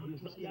want you to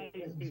desire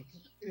in faith.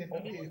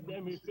 Meet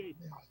them in faith.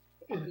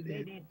 Ask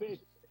them in faith.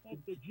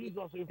 Talk to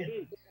Jesus in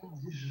faith.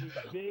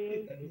 The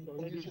veil is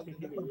already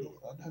taken away.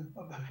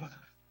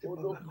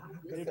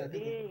 The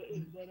veil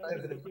is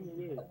already taken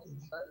away.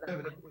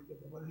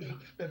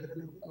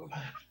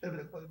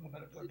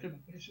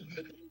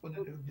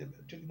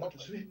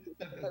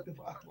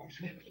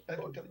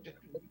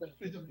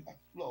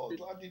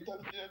 Lord,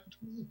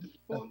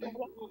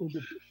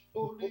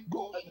 Holy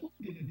Ghost,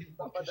 in the name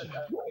of Jesus.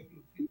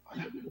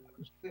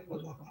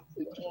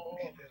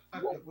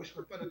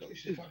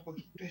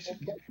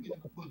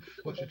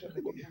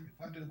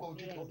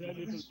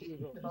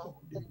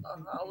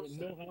 You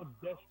know how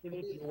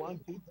desperate you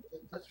want it.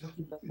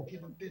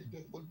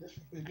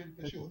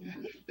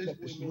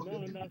 We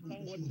may not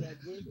understand what you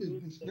are going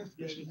through, but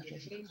there is a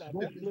friend that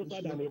is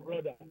closer than a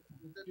brother. And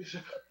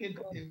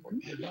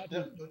that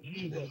is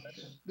Jesus.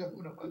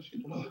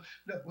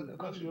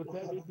 If you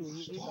tell it to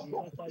him, he will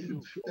answer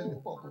you.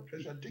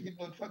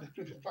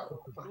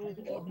 No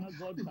other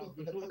God can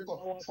be so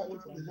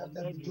powerful than the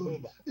Lord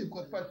Jehovah.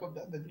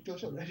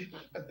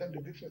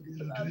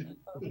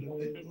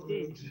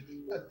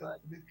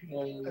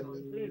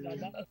 Pray that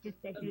that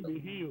sick person be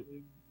healed.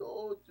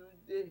 Oh,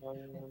 today.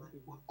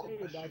 Say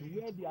that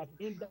where they have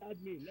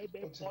hindered me, let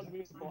them call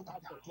me for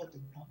access.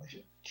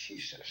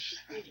 Jesus.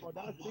 Pray for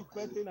that sick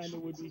person and they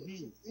will be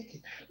healed.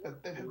 Pray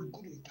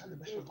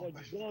for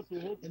God to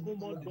open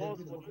more doors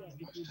for you and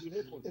it will be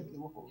open. They do the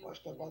work of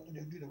master, but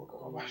they do the work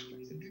of a master.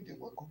 They do the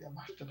work of their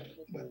master.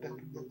 But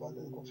thank you,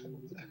 Father, because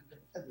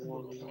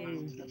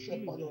In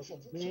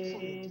Jesus'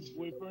 name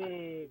we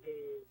pray.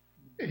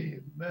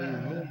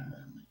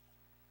 Amen.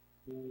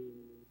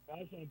 There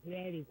are some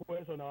prayer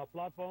requests on our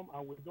platform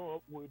and we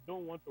don't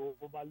want to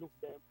overlook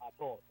them at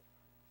all.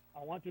 I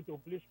want you to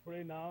please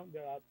pray now.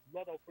 There are a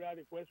lot of prayer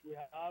requests we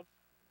have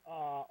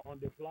on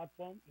the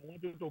platform. I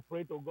want you to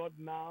pray to God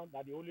now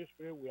that the Holy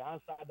Spirit will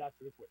answer that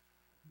request.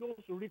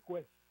 Those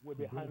requests will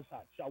be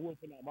answered. Shall we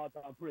open our mouth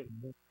and pray?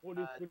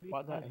 Holy Spirit,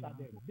 answer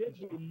them. They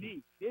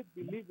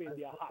believe in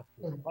their heart.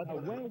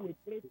 And when we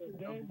pray for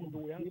them, you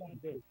will answer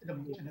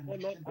them. Oh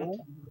Lord,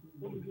 answer.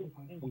 Holy Ghost,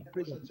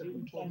 answer. In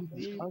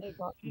the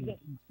name of Jesus,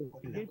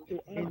 begin to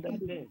answer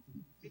them.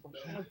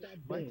 Answer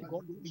them.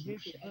 Begin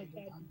to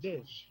answer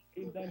them.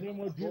 In the name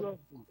of Jesus,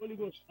 Holy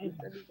Ghost,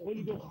 answer.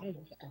 Holy Ghost,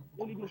 answer.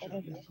 Holy Ghost,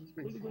 answer.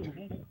 Holy Ghost,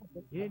 answer.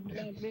 In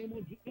the name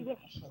of Jesus,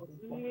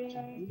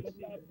 let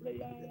their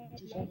prayer,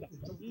 let their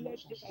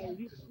request have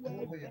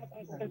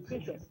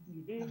manifestation.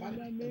 In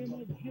the name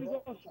of Jesus.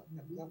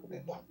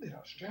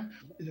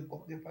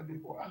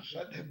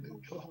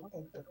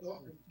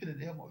 In the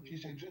name of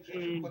Jesus.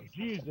 In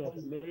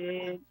Jesus'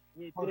 name,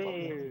 we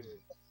pray.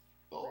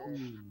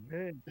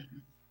 Amen.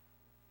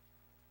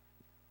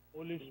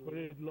 Holy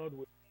Spirit, Lord,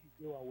 we thank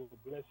you and we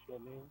bless your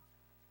name.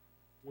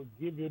 We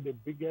give you the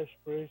biggest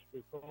praise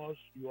because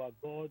you are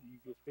God,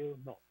 you fail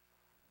not.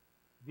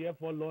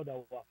 Therefore, Lord,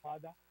 our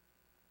Father,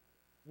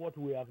 what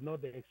we have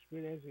not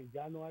experienced in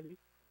January,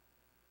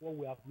 what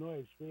we have not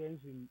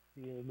experienced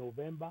in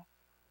November,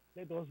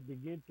 let us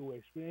begin to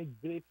experience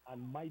great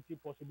and mighty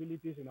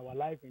possibilities in our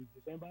life in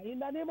December. In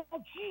the name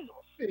of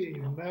Jesus.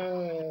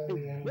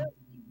 Amen.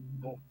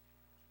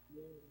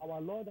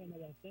 Our Lord and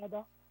our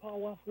Father,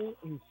 powerful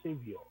in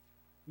Savior.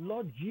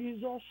 Lord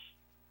Jesus,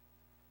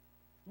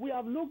 we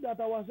have looked at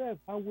ourselves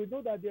and we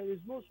know that there is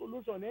no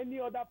solution any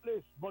other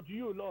place but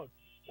you, Lord.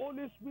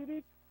 Holy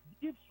Spirit,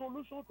 give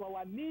solution to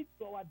our needs,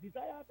 to our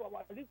desire, to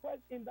our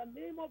request in the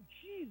name of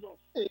Jesus.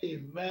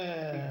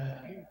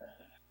 Amen.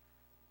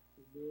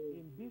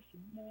 In this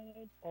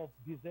month of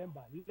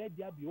December, let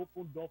there be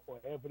open door for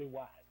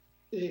everyone.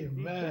 Amen.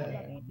 The door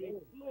that have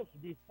been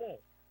closed before,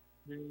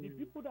 the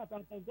people that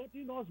have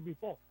forgotten us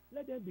before,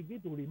 let them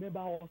begin to remember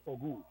us for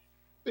good.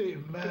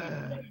 Amen.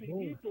 Let them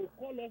begin to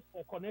call us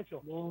for connection.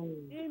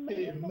 In the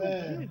name of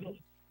Amen. Jesus.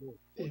 Holy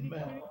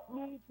Amen.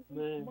 Spirit,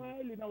 put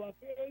smile in our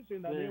face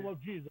in the name of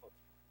Jesus.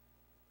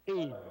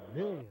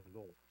 Amen,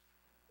 Lord.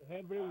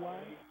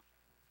 Everyone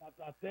that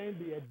attend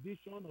the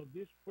edition of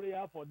this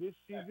prayer for this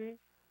season,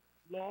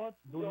 Lord,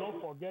 do not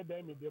forget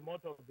them in the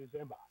month of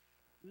December.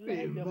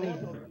 Let the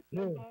month of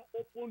December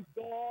open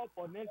door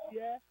for next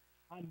year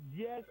and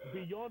years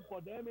beyond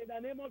for them in the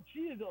name of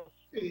Jesus.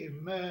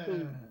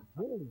 Amen.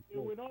 They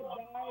will not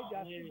die,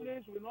 their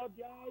siblings will not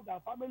die, their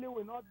family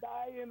will not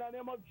die in the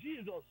name of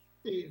Jesus.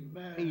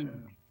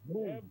 Amen.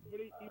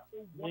 Every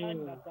evil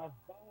one that have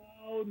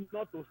vowed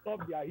not to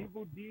stop their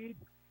evil deeds,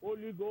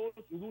 Holy Ghost,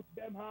 root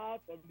them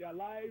out from their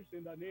lives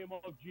in the name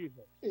of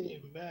Jesus.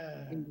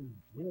 Amen.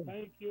 We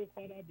thank you,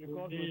 Father,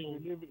 because we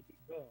believe it is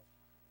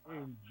done.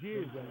 In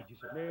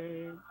Jesus'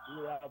 name,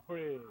 we are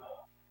praying.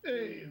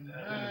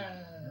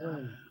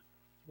 Amen.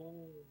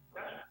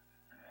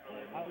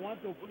 I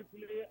want to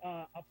quickly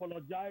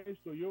apologize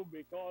to you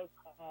because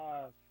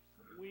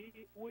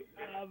we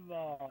have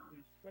a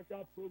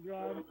special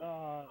program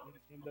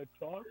in the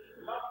church.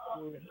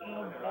 We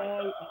have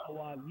all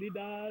our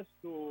leaders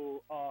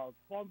to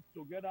come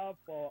together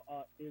for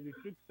a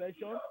retreat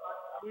session,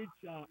 which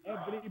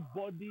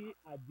everybody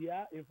are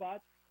there. In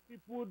fact,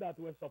 people that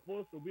were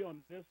supposed to be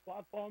on this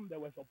platform, they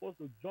were supposed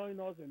to join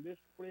us in this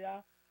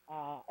prayer,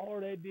 are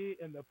already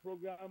in the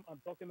program I'm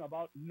talking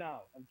about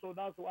now. And so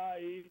that's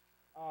why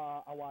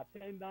our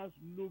attendance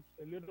looks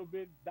a little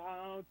bit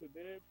down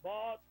today,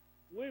 but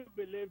we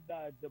believe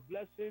that the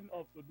blessing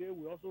of today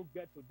will also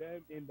get to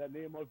them in the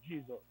name of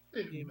Jesus.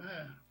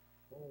 Amen.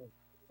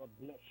 God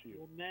bless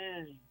you.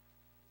 Amen.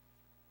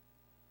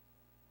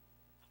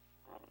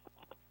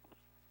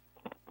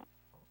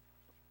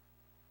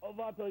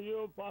 Over to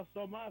you,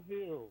 Pastor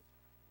Matthew.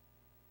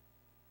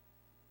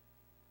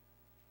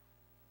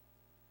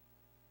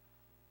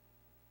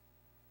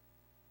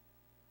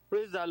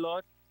 Praise the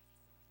Lord.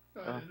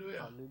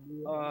 Hallelujah.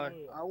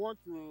 I want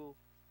to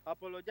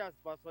apologize,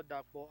 Pastor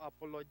Dapo.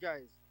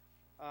 Apologize.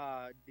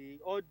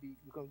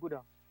 You can go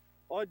down.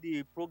 All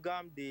the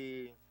program,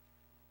 the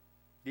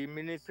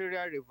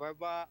ministerial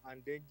revival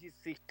and then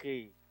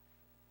GCK,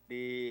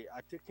 they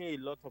are taking a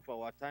lot of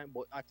our time.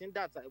 But I think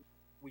that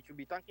we should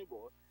be thanking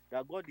God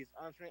that God is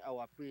answering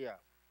our prayer.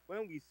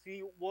 When we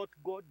see what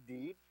God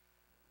did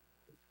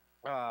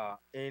uh,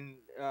 in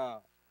uh,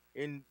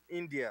 in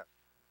India,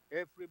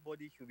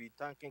 everybody should be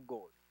thanking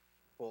God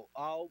for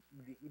how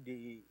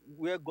the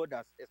where God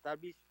has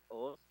established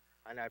us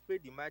And I pray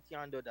the mighty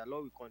hand of the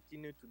Lord will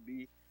continue to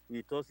be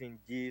with us in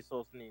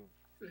Jesus' name.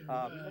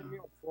 Many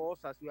of us,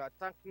 as we are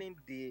tackling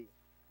the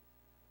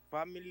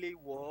family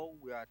war,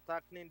 we are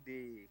tackling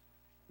the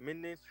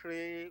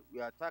ministry, we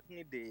are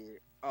tackling the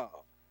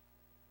how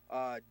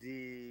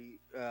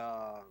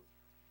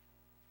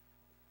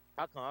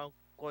can I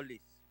call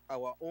it,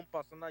 our own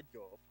personal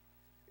job.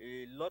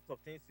 A lot of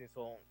things is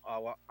on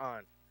our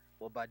hand,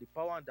 but by the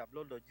power and the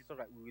blood of Jesus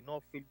Christ, we will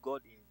not feel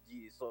God in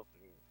Jesus'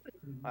 name.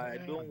 I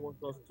don't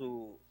want us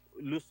to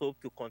lose hope,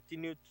 to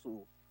continue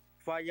to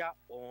fire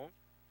on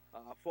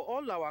for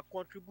all our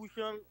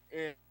contribution,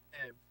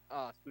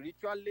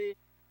 spiritually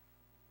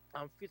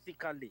and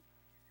physically,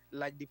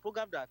 like the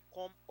program that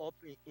come up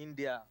in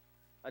India,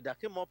 that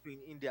came up in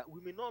India.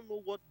 We may not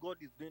know what God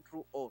is doing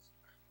through us,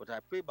 but I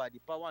pray by the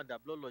power and the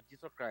blood of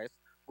Jesus Christ,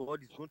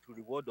 God is going to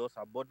reward us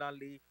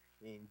abundantly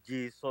in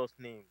Jesus'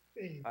 name.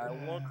 I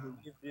want to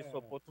use this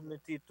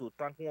opportunity to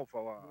thank one of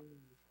our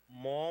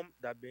mom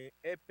that been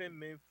helping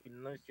me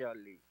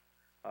financially.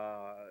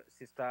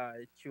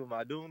 Sister Chuma,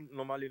 I don't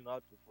normally know how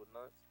to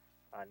pronounce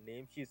her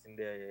name. She's in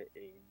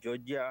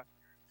Georgia.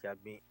 She has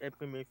been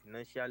helping me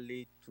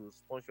financially to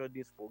sponsor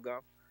this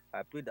program.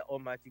 I pray that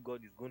Almighty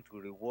God is going to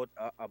reward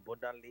her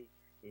abundantly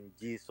in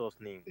Jesus'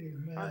 name.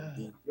 And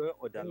the joy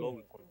of the Lord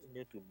will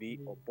continue to be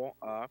upon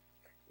her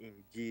in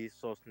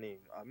Jesus' name.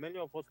 Many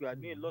of us, we are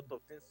doing a lot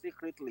of things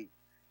secretly,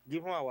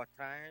 given our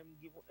time,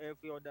 given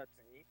every other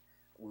thing.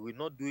 We will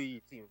not do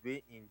it in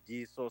vain in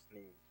Jesus'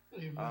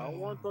 name. I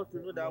want us to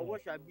know that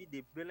what shall be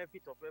the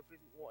benefit of every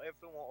one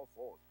of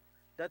us.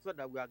 That's why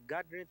that we are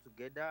gathering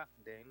together.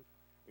 Then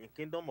in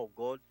kingdom of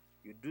God,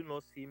 you do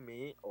not see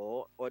me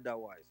or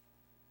otherwise.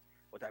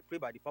 But I pray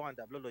by the power and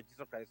the blood of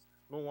Jesus Christ,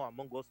 no one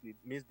among us will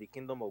miss the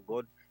kingdom of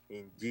God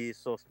in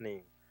Jesus'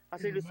 name.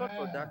 As a result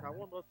of that, I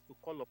want us to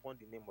call upon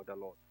the name of the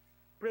Lord.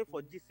 Pray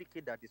for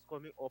GCK that is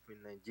coming up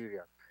in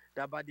Nigeria.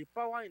 That by the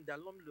power in the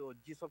name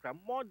of Jesus Christ,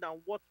 more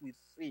than what we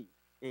see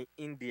in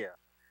India.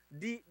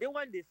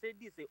 When they say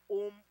this is a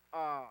home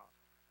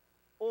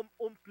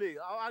play,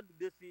 how do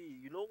they see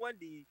it? You know, when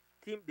the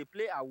team they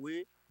play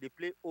away, they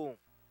play home.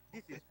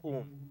 This is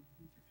home.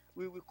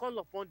 We will call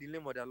upon the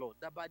name of the Lord,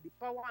 that by the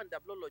power and the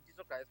blood of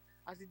Jesus Christ,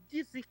 as the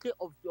GCK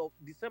of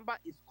December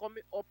is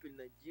coming up in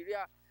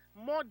Nigeria,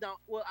 more than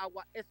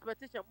our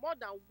expectation, more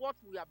than what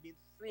we have been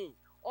seeing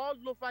all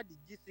over the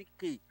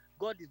GCK,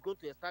 God is going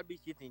to establish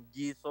it in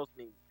Jesus'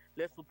 name.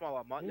 Let's open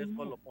our mouth. Let's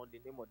call upon the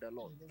name of the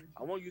Lord.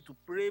 I want you to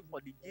pray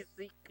for the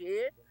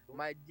GCK,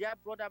 my dear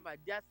brother, my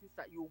dear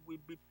sister. You will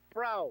be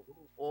proud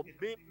of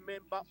being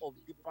member of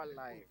Deeper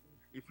Life.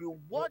 If you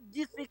want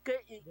GCK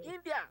in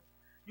India,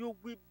 you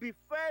will be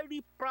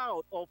very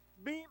proud of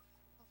being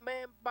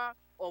member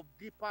of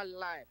Deeper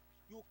Life.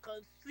 You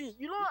can see,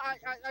 you know,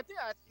 I think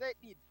I said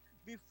it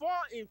before.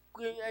 It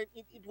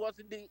was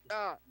in the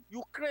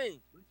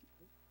Ukraine.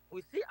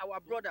 We see our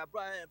brother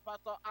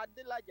Pastor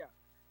Adelaja,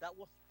 that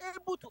was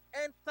able to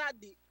enter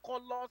the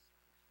colors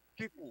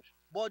people.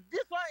 But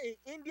this one in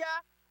India,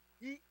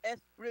 he has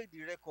break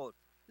the record.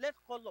 Let's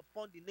call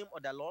upon the name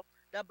of the Lord,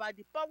 that by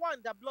the power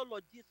and the blood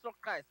of Jesus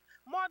Christ,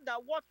 more than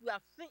what we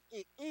have seen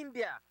in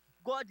India,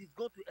 God is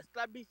going to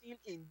establish him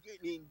in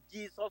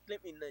Jesus' name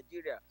in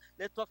Nigeria.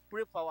 Let us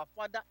pray for our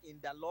Father in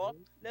the Lord.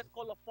 Let's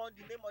call upon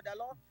the name of the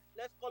Lord.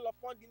 Let's call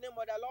upon the name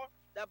of the Lord,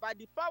 that by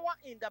the power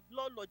in the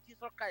blood of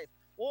Jesus Christ,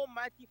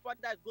 Almighty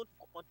Father is going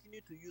to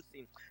continue to use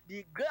him.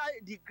 The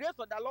grace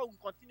of the Lord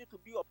will continue to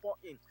be upon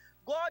him.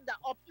 God that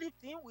uplifts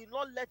him will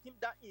not let him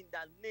down in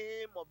the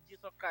name of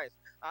Jesus Christ.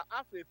 I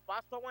have a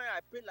pastor, when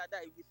I pray like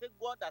that, he will say,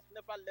 God has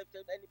never left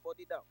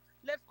anybody down.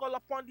 Let's call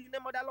upon the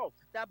name of the Lord,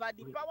 that by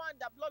the power and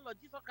the blood of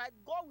Jesus Christ,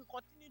 God will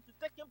continue to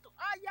take him to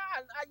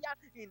higher and higher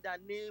in the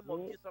name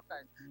of Jesus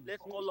Christ.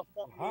 Let's call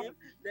upon him.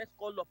 Let's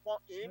call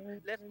upon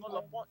him. Let's call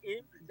upon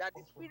him, that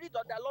the Spirit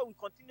of the Lord will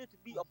continue to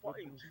be upon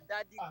him,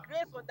 that the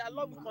grace of the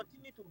Lord will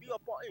continue to be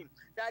upon him,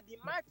 that the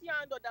mighty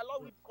hand of the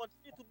Lord will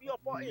continue to be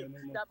upon him,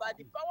 that by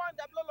the power and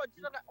the blood of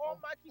Jesus,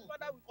 Almighty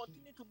Father will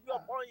continue to be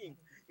upon him.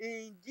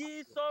 In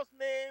Jesus'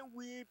 name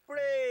we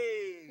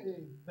pray.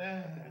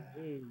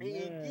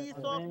 In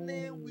Jesus'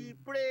 name we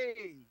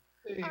pray.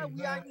 And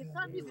we are in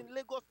service in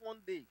Lagos one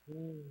day.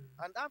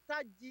 And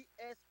after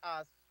GS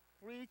has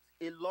preached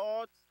a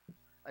lot,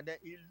 and then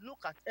he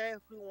looked at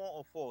every one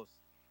of us,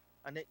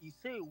 and then he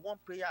said one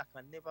prayer I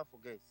can never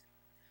forget.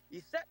 He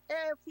said,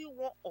 every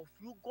one of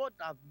you God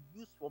have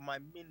used for my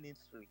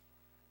ministry,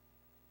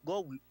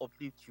 God will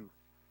uplift you.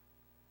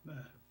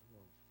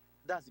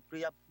 That's the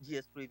prayer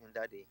GS prayed in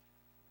that day.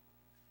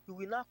 You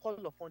will now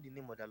call upon the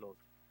name of the Lord.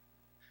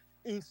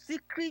 In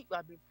secret, you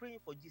have been praying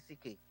for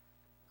GCK.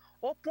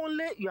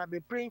 Openly, you have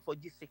been praying for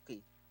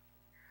GCK.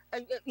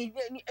 And you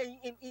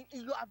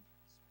have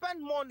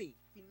spent money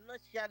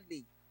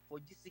financially for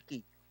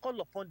GCK. Call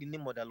upon the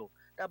name of the Lord,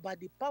 that by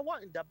the power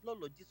and the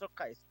blood of Jesus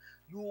Christ,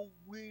 you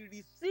will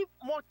receive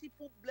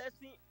multiple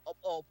blessings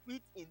of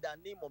it in the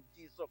name of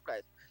Jesus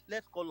Christ.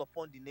 Let's call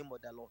upon the name of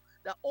the Lord,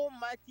 the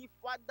Almighty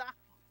Father.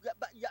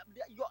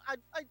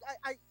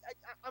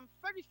 I'm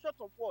very short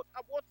of what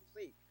I want to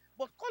say,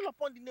 but call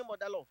upon the name of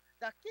the Lord.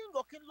 The King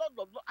of Kings, Lord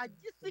of Lords, and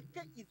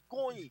GCK is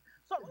going.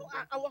 So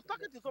I was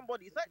talking to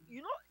somebody. He said,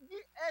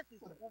 GS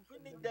is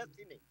fulfilling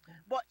destiny.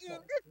 But in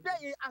this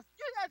day, as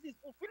GS is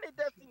fulfilling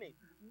destiny,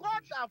 God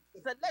has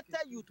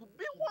selected you to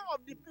be one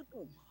of the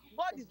people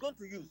God is going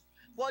to use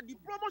for the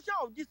promotion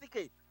of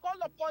GCK. Call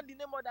upon the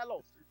name of the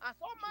Lord. As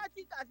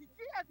Almighty as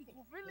GS is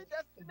fulfilling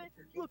destiny,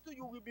 you too,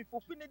 you will be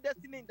fulfilling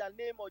destiny in the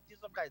name of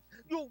Jesus Christ.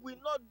 You will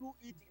not do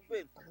it in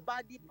vain.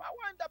 By the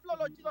power and the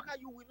blood of Jesus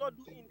Christ, you will not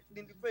do it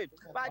in the vain.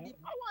 By the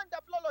power and the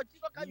blood of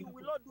Jesus Christ, you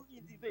will not do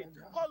it in vain.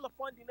 Call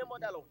upon the name of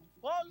the Lord.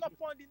 Call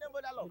upon the name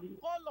of the Lord.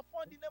 Call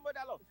upon the name of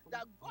the Lord.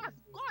 That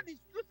God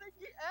is using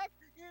GS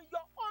in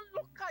your own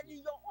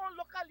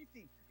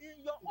locality,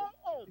 in your own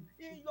home,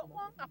 in your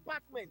own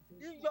apartment,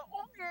 in your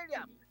own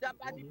area. That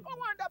by the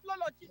power and the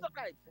blood of Jesus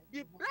Christ,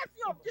 the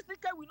blessing of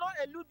GCK will not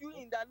elude you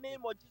in the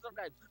name of Jesus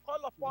Christ.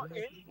 Call upon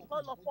him,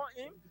 call upon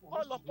him,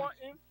 call upon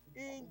him.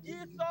 In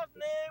Jesus'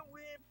 name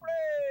we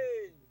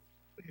pray.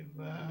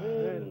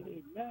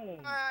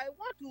 Amen. I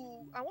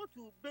want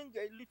to bring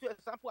a little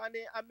example, and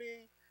I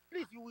mean,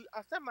 please, you will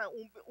accept my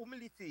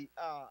humility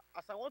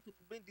as I want to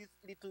bring this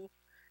little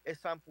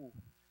example.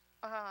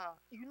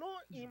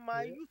 In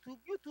my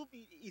YouTube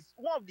is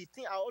one of the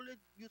things I always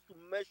used to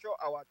measure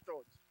our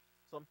church.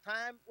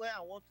 Sometime when I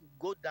want to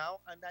go down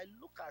and I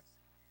look at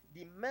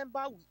the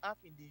member we have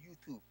in the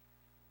YouTube,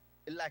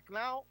 like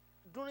now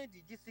during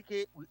the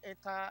GCK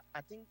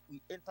I think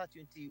we enter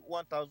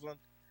 21,000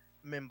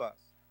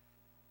 members.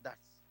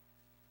 That's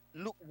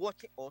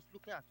looking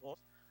at us.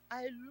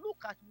 I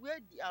look at where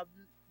they have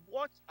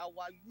watched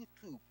our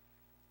YouTube.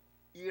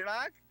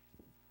 Iraq,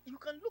 you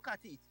can look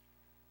at it.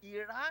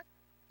 Iraq,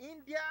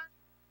 India,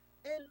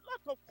 a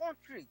lot of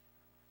countries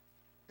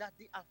that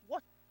they have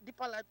watched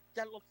Deeperlife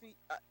Charlottesville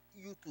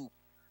YouTube.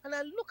 And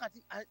I look at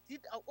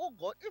it, oh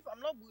God, if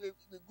I'm not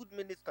a good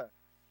minister,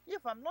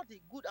 if I'm not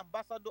a good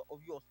ambassador of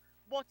yours,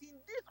 but in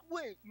this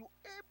way, you're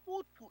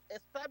able to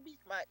establish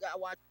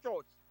our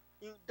church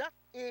in that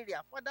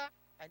area, Father,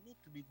 I need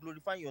to be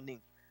glorifying your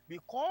name.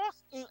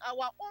 Because in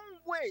our own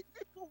way,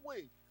 little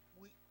way,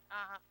 we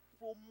are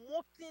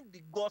promoting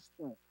the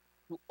gospel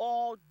to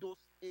all those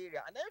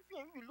areas. And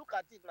if you look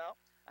at it now,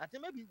 I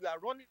think maybe we are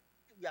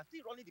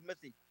still running the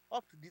message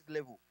up to this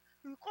level.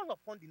 We call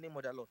upon the name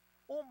of the Lord.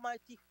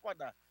 Almighty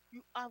Father,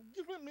 you have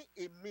given me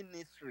a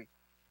ministry.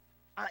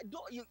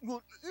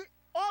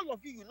 All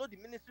of you know the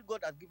ministry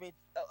God has given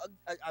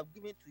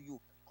to you.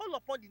 Call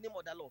upon the name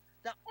of the Lord.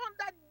 That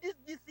under this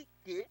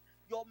DCK,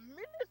 your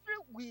ministry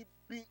will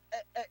be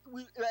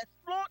will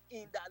explode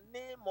in the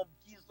name of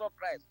Jesus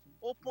Christ.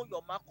 Open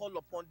your mouth, call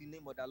upon the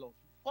name of the Lord.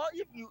 Or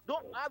if you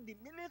don't have the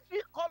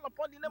ministry, call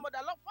upon the name of the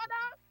Lord.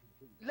 Father,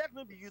 let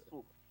me be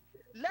useful.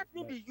 Let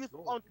me be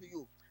useful unto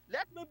you.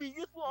 Let me be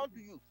useful unto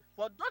you.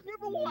 For those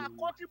people who are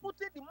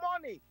contributing the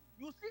money,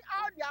 you see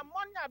how their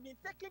money have been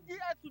taken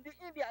to the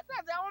India.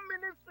 That's their own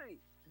ministry.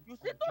 You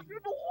see those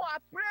people who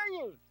are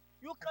praying.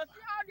 You can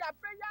see how their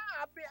prayer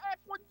have been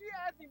put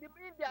GS in the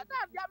India.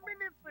 That's their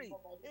ministry.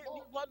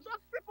 For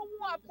those people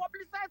who are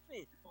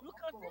publicizing, you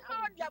can see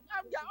how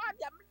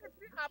their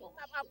ministry have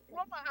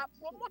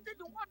promoted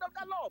the word of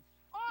the Lord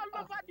all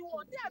over the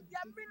world. They are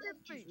their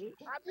ministry.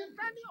 I've been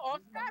telling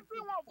us, every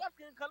one of us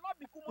cannot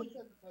be Kumuyi.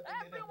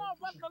 Every one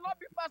of us cannot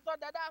be Pastor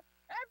Dada.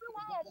 Every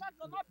one of us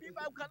cannot be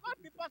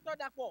Pastor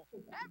Dako.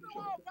 Every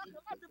one of us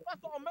cannot be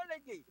Pastor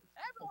Omelege.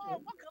 Every one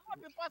of us cannot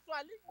be Pastor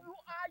Ali. You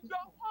are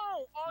your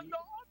own, on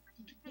your own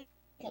ministry.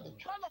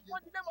 Call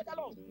upon the name of the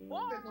Lord.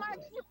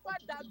 Almighty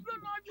Father, you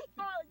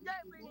saw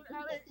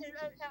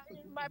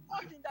in my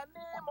post in the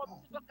name of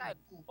Jesus Christ.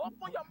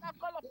 Open your mouth,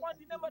 call upon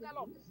the name of the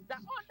Lord.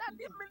 That under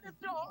this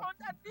ministry or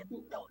under this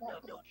new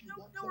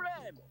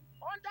realm,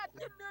 under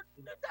this new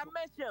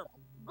dimension,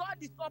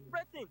 God is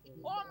operating.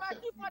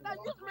 Almighty Father,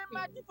 use me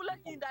mightily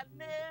in the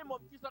name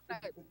of Jesus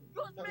Christ.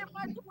 Use me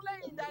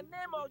mightily in the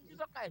name of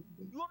Jesus Christ.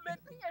 You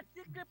may be a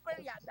secret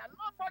prayer that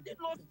nobody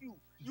knows you.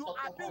 You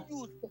are being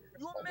used.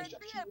 You may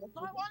be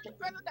the only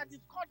person that is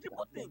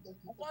contributing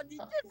for the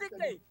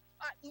GCK.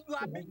 You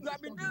have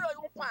been doing your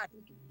own part.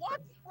 What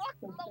are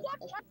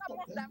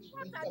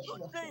you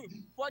doing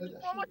for the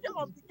promotion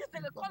of the GCK?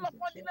 Call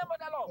upon the name of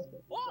the Lord.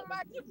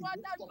 Almighty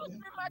Father, use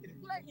me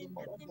mightily in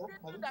this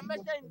new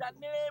dimension in the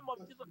name of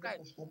Jesus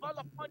Christ. Call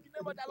upon the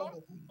name of the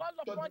Lord. Call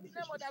upon the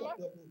name of the Lord.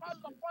 Call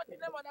upon the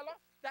name of the Lord.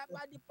 That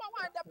by the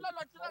power and the blood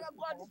of Jesus,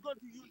 God is going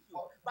to use you.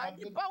 By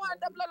the power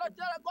and the blood of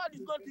Jesus, God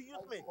is going to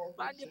use me.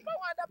 By the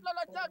power and the blood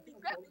of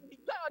Jesus, the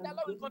joy of the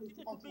Lord will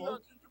continue to be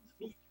yours.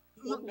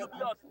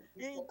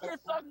 In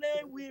Jesus'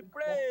 name we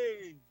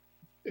pray.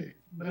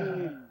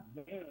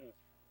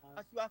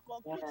 As you are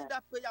completing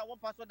that prayer, one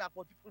pastor that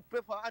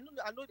pray for. I know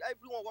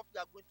everyone what you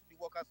are going to the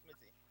workers'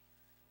 meeting.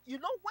 You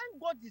know, when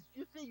God is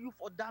using you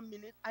for that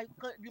minute, I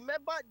can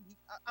remember.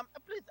 I'm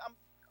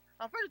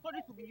very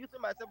sorry to be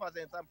using myself as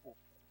an example.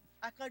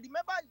 I can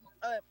remember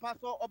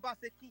Pastor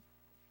Obaseki,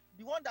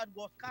 the one that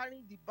was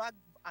carrying the bag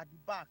at the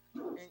back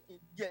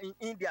in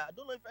India. I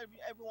don't know if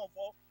everyone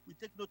will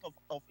take note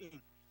of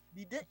him.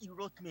 The day he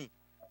wrote me,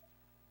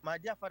 my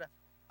dear father,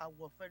 I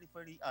was very,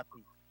 very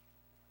happy.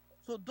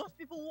 So those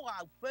people who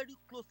are very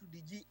close to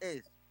the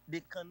GS,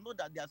 they can know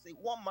that they are saying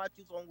one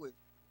Matthew somewhere.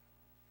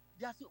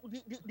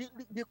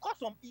 They call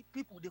some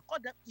people, they call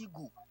them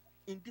ego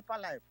in Deeper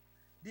Life.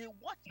 They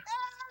watch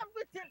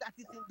everything that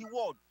is in the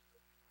world.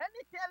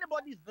 Anything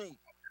anybody is doing.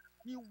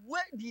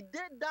 The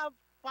day that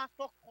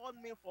pastor called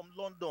me from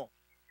London,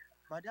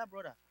 my dear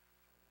brother,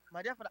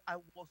 my dear father, I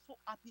was so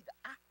happy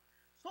that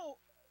so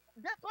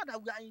that's why that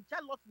we are in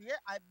Charlottesville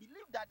here. I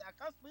believe that I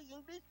can't speak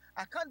English,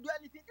 I can't do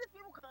anything. These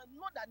people can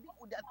know that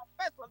there's a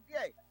person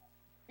there.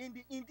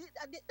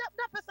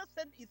 That person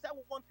said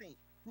one thing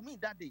to me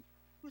that day.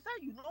 He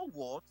said, you know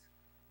what?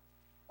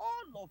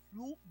 All of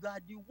you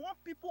that the one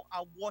people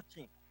are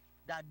watching,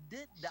 that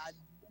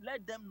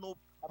let them know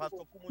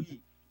Pastor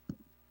Kumoyi.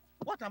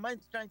 What am I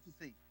trying to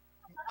say?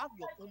 You have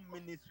your own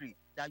ministry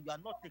that you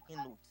are not taking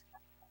notes.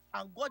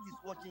 And God is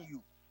watching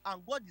you.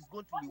 And God is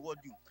going to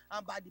reward you.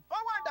 And by the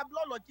power and the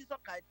blood of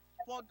Jesus Christ,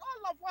 for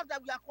all of us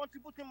that we are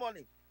contributing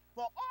money,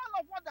 for all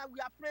of us that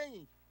we are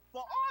praying,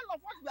 for all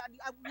of us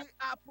we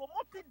are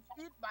promoting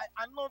it by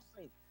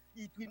announcing,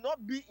 it will not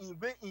be in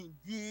vain in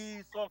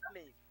Jesus'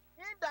 name.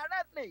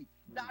 Indirectly,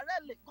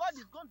 directly, God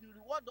is going to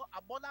reward us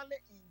abundantly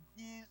in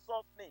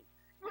Jesus' name.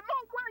 You know,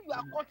 when you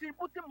are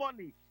contributing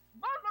money,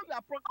 God knows you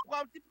are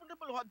contributing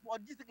for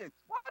this again.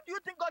 What do you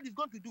think God is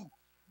going to do?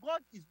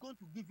 God is going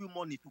to give you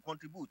money to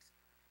contribute.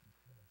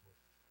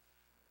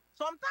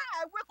 Sometimes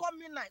I wake up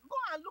midnight, go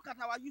and look at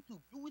our YouTube.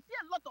 You will see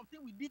a lot of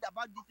things we did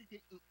about this in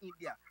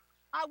India.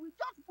 I will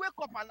just wake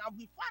up and I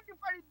will find it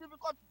very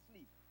difficult to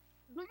sleep.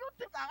 Do you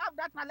think I have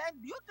that talent?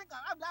 Do you think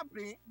I have that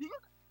brain?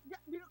 Because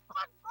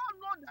God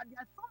knows that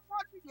there's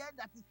somebody there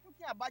that is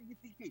thinking about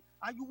GCK,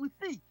 and you will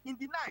see in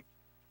the night,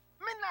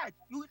 midnight,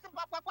 you will see,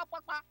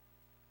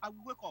 I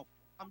will wake up,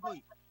 I'm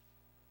going.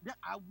 Then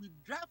I will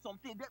drive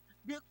something.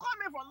 They call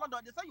me from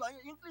London. They say your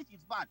English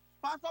is bad.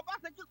 Pastor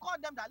Baseki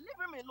called them that leave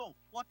him alone.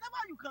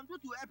 Whatever you can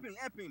do to help him,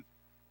 help him.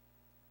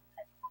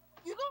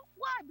 You know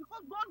why?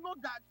 Because God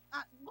knows that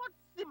God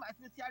see my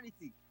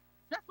sincerity.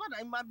 That's what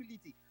I'm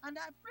ability. And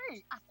I pray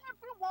as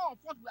every one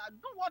of us we are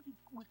doing what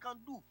we can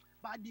do.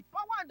 By the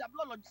power and the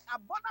blood of Jesus,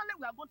 abundantly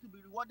we are going to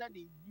be rewarded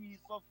in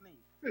Jesus'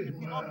 name. It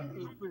will not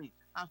be in vain.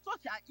 And so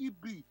shall it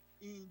be.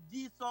 In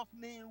Jesus'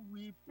 name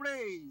we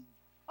pray.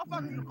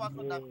 Over to you,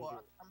 Pastor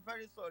Dako. I'm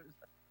very sorry,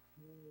 sir.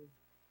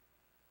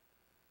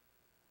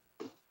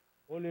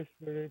 Holy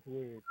Spirit,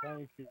 we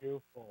thank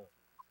you for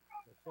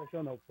the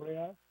session of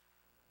prayer.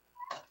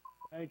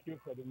 Thank you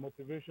for the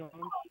motivations.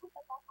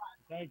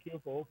 Thank you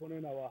for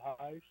opening our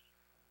eyes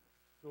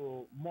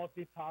to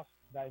multitask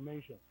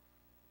dimension.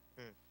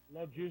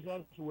 Lord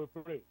Jesus, we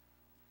pray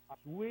as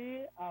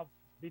we have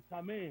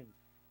determined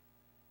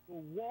to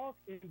walk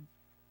in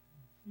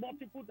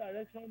multiple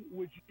directions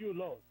with you,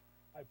 Lord.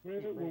 I pray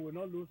we will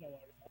not lose our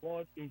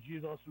reward in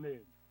Jesus'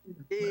 name.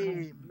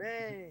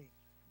 Amen.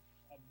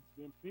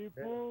 Been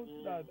people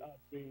that have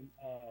been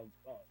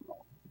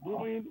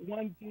doing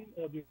one thing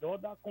or the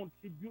other,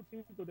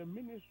 contributing to the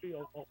ministry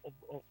of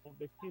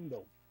the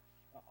kingdom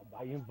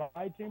by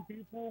inviting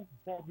people,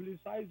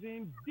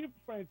 publicizing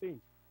different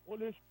things.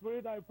 Holy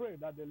Spirit, I pray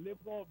that the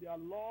labor of their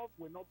love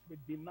will not be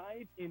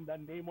denied in the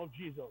name of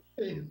Jesus.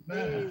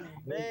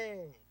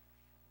 Amen.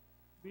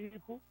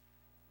 People,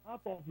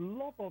 out of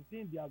lot of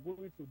things they are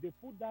going to, they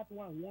put that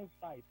one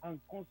side and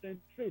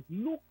concentrate,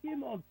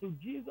 looking unto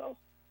Jesus,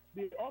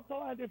 the author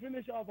and the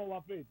finisher of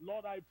our faith.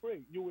 Lord, I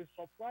pray you will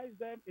surprise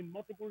them in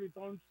multiple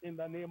returns in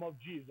the name of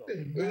Jesus.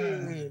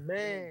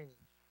 Amen.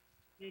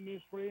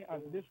 Ministry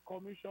and this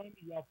commission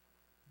you have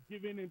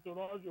given into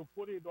us, you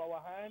put it into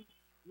our hands.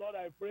 Lord,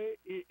 I pray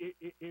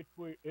it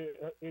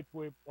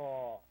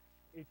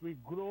will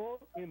grow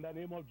in the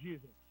name of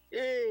Jesus.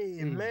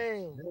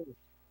 Amen.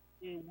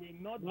 It will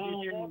not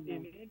default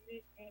in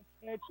any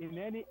aspect, in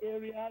any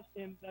areas,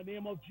 in the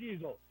name of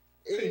Jesus.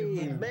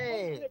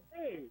 Amen. I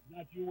pray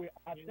that you will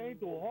attend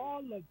to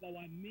all of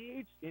our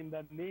needs in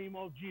the name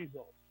of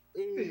Jesus.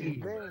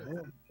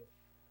 Amen.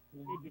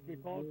 Any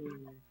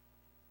difficulty,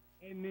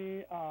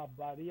 any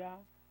barrier,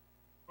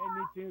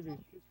 anything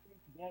restricting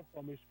God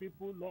from his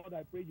people, Lord,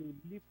 I pray you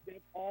lift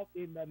them up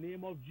in the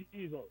name of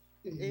Jesus.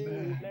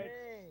 Amen. Let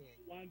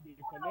everyone be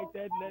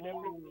connected, let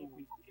everyone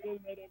be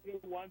healed, let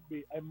everyone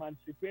be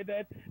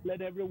emancipated,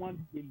 let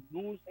everyone be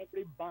loose,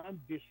 every band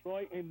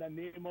destroyed in the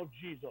name of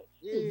Jesus.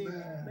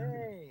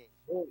 Amen.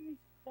 This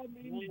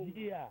coming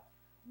year,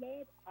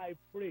 Lord, I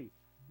pray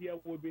there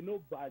will be no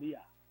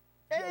barrier.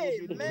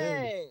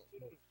 Amen.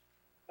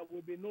 There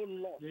will be no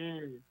loss.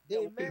 Amen.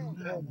 There will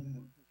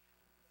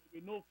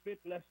be no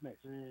faithlessness.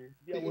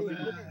 There will be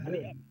no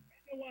barrier.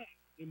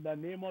 In the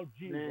name of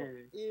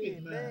Jesus.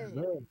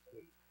 Amen.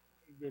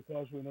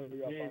 Because we know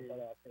you are part of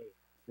our faith.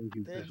 Thank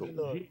you, Thank you,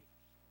 Lord. In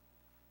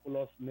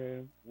Jesus'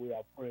 name we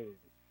are praying.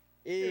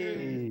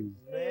 Amen.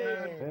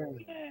 Amen.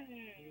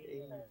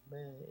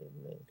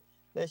 Amen.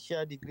 Let's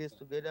share the grace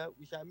together.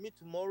 We shall meet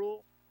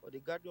tomorrow for the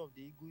gathering of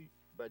the eagle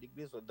by the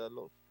grace of the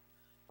Lord.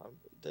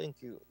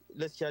 Thank you.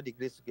 Let's share the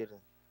grace together.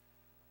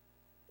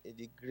 In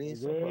the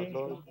grace of our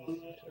Lord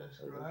Jesus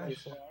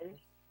Christ,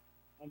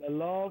 And the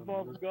love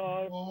of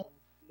God,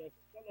 the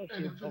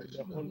and the fellowship of the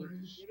fellowship of the Holy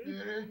Holy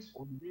Spirit Spirit,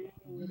 be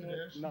with us with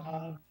us now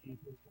now and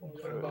and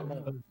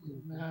forevermore. forevermore.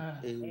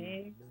 Amen.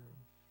 And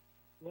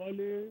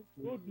surely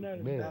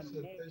goodness Goodness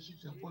and and mercy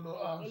shall mercy follow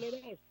shall us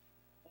follow us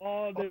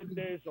all all the the days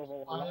days of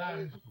our of our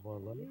life. life.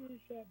 We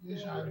shall We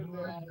dwell shall in the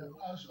dwell in house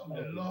the house of of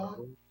the the Lord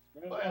Lord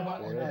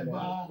forever forever and and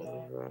ever.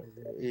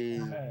 ever.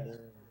 Amen.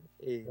 Amen.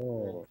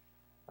 Amen.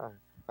 Ah,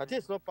 I think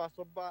it's not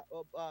Pastor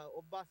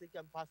Obaseki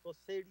and Pastor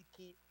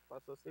Seriki.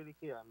 Pastor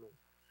Seriki, I mean.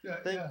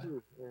 Yeah, Thank yeah.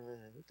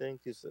 you.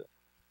 Thank you, sir.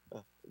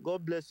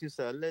 God bless you,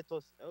 sir. Let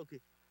us,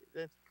 okay.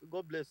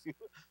 God bless you.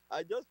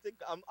 I just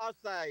think I'm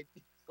outside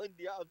in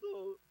the house.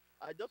 So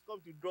I just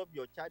come to drop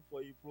your chat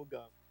for your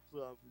program.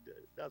 So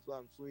that's why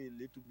I'm so a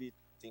little bit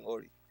in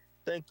hurry.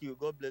 Thank you.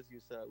 God bless you,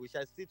 sir. We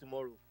shall see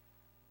tomorrow.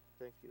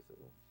 Thank you, sir.